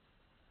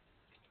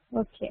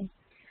 Okay.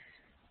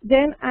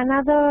 Then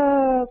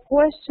another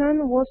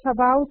question was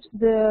about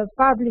the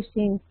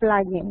publishing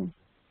plugin.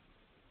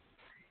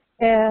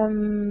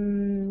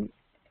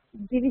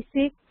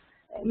 gvSIG,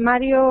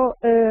 Mario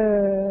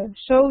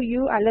showed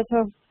you a lot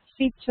of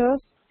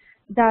features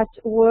that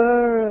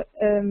were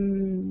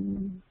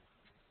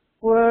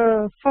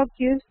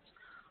focused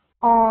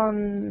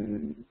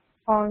on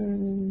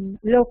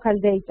local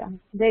data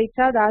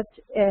that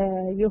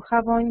you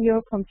have on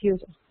your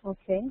computer.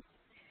 Okay,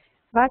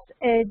 but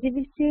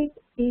gvSIG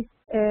is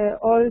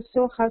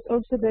has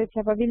also the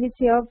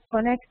capability of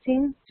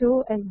connecting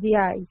to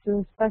SDI,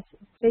 to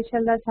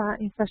spatial data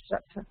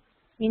infrastructure,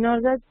 in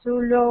order to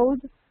load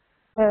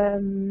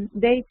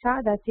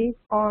data that is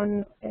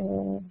on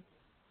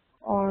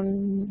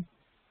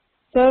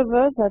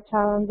servers that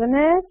are on the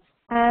net,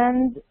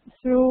 and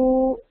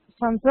through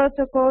some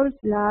protocols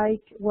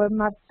like Web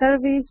Map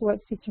Service,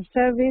 Web Feature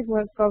Service,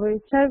 Web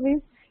Coverage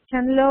Service,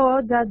 can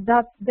load that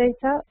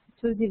data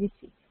to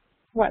gvSIG.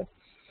 Well,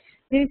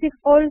 gvSIG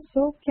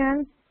also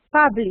can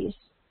publish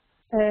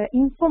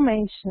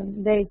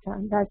information data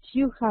that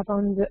you have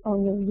on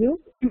your view,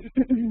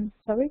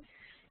 sorry,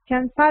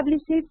 can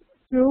publish it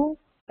through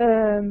a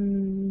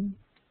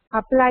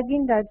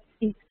plugin that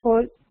is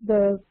called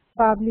the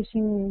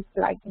publishing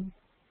plugin.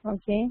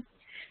 Okay,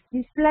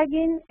 this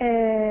plugin,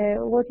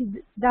 what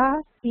it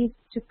does is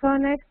to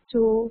connect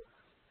to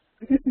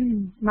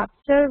map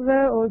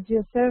server or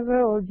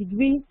GeoServer or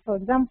degree, for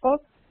example,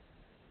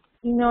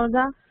 in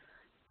order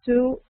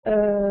to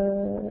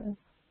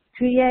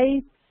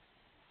create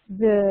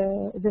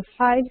the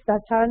files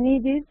that are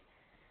needed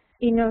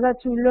in order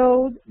to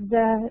load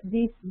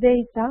this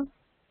data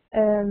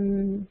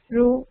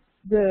through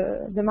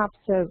the map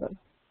server.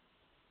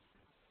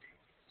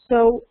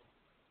 So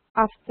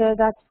after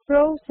that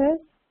process,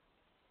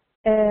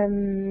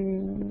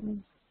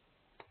 you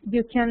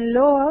can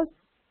load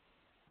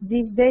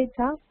this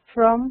data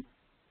from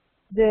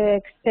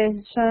the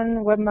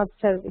extension Web Map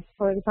Service,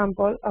 for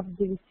example, of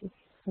gvSIG.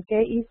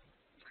 Okay,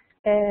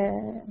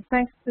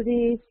 thanks to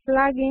this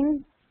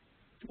plugin,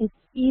 it's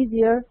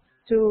easier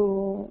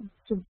to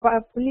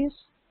publish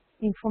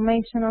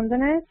information on the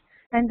net,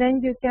 and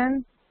then you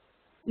can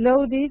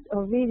load it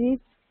or read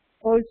it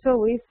also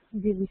with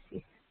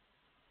gvSIG.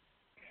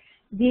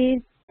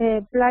 This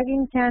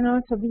plugin can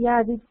also be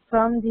added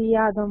from the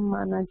add-on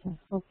manager,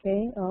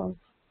 okay, of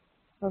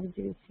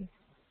gvSIG.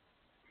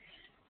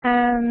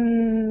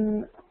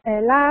 And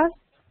last,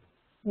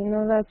 in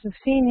order to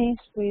finish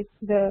with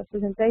the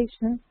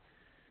presentation,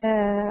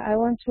 I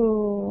want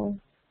to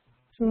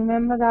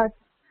remember that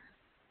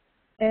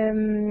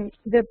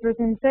the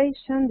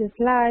presentation, the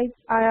slides,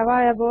 are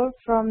available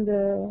from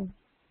the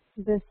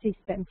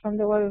system, from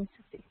the web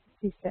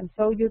system.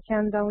 So you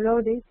can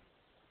download it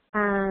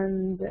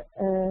and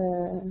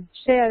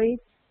share it,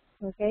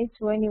 okay,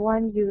 to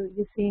anyone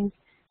you think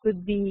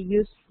could be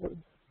useful.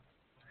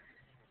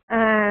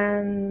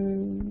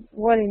 And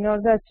well, in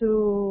order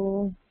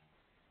to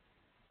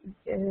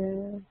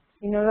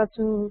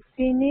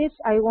finish,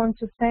 I want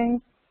to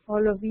thank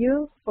all of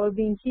you for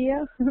being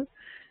here,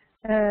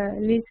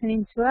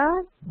 listening to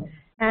us.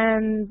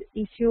 And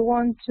if you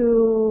want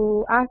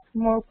to ask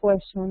more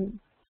questions,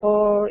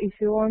 or if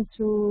you want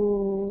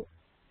to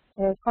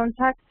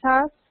contact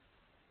us,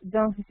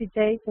 don't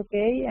hesitate,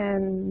 okay,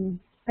 and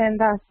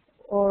send us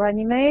or an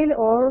email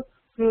or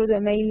through the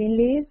mailing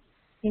list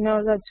in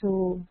order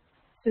to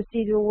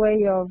see the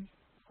way of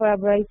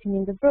collaborating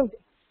in the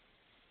project.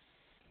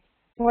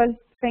 Well,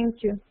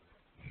 thank you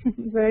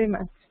very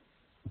much.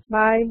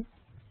 Bye.